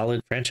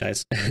solid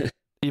franchise.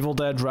 Evil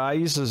Dead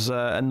Rise is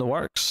in the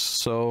works,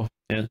 so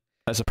yeah,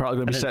 it's probably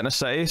going to be set in a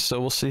city,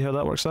 so we'll see how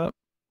that works out.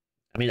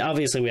 I mean,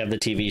 obviously we have the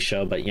TV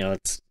show, but you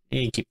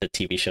can keep the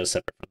TV show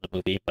separate from the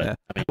movie. But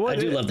I mean, I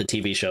do love the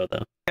TV show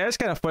though. It's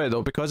kind of funny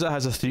though, because it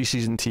has a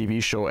 3-season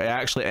TV show. It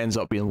actually ends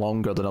up being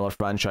longer than other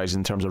franchises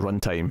in terms of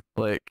runtime.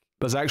 Like,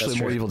 there's actually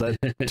more Evil Dead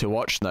to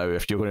watch now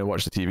if you're going to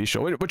watch the TV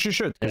show, which you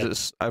should, because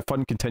it's a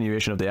fun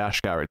continuation of the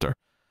Ash character.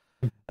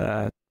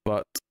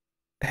 But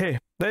hey,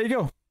 there you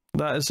go.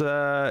 That is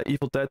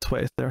Evil Dead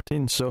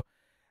 2013. So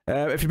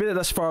if you made it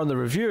this far in the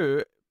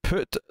review,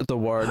 put the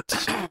word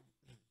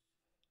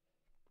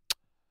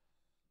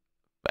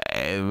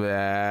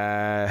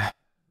I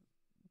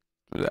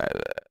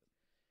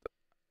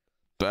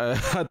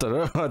don't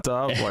know. I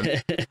don't have one.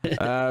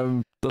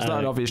 There's not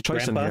an obvious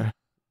choice in here.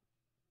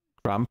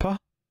 Grandpa?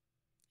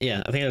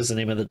 Yeah, I think it was the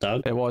name of the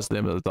dog. It was the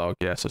name of the dog,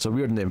 yes. It's a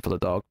weird name for the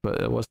dog,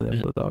 but it was the name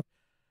of the dog.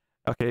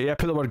 Okay, yeah,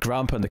 put the word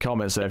Grandpa in the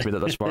comments if you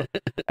did this part.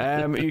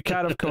 You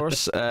can, of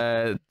course,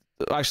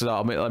 actually,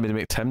 let me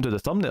make Tim do the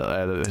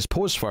thumbnail, his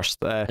pose first.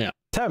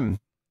 Tim.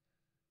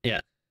 Yeah.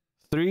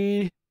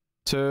 3,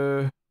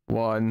 2,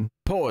 1,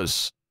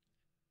 pose.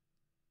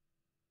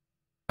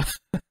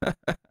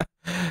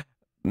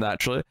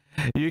 Naturally.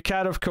 You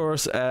can, of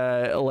course,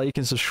 like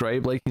and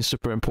subscribe. Liking is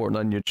super important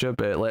on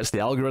YouTube. It lets the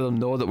algorithm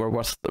know that we're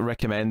worth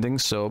recommending,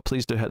 so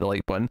please do hit the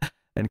like button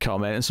and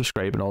comment and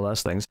subscribe and all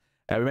those things.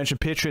 We mentioned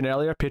Patreon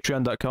earlier,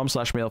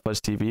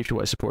 patreon.com/MailFuzzTV if you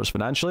want to support us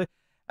financially.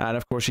 And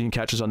of course, you can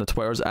catch us on the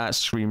Twitters at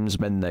Screams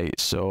Midnight,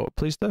 so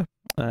please do.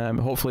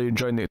 Hopefully, you're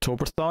enjoying the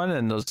Octoberthon,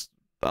 and there's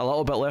a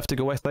little bit left to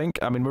go, I think.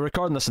 I mean, we're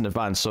recording this in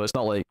advance, so it's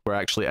not like we're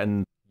actually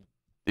in,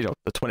 the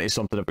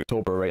 20-something of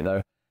October right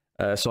now.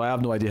 So I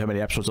have no idea how many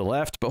episodes are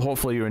left, but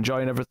hopefully you're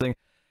enjoying everything.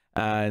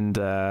 And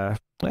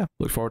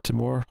look forward to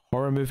more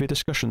horror movie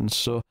discussions.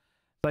 So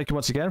thank you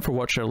once again for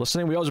watching or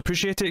listening. We always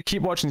appreciate it.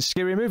 Keep watching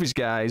scary movies,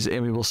 guys,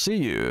 and we will see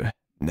you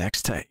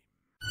next time.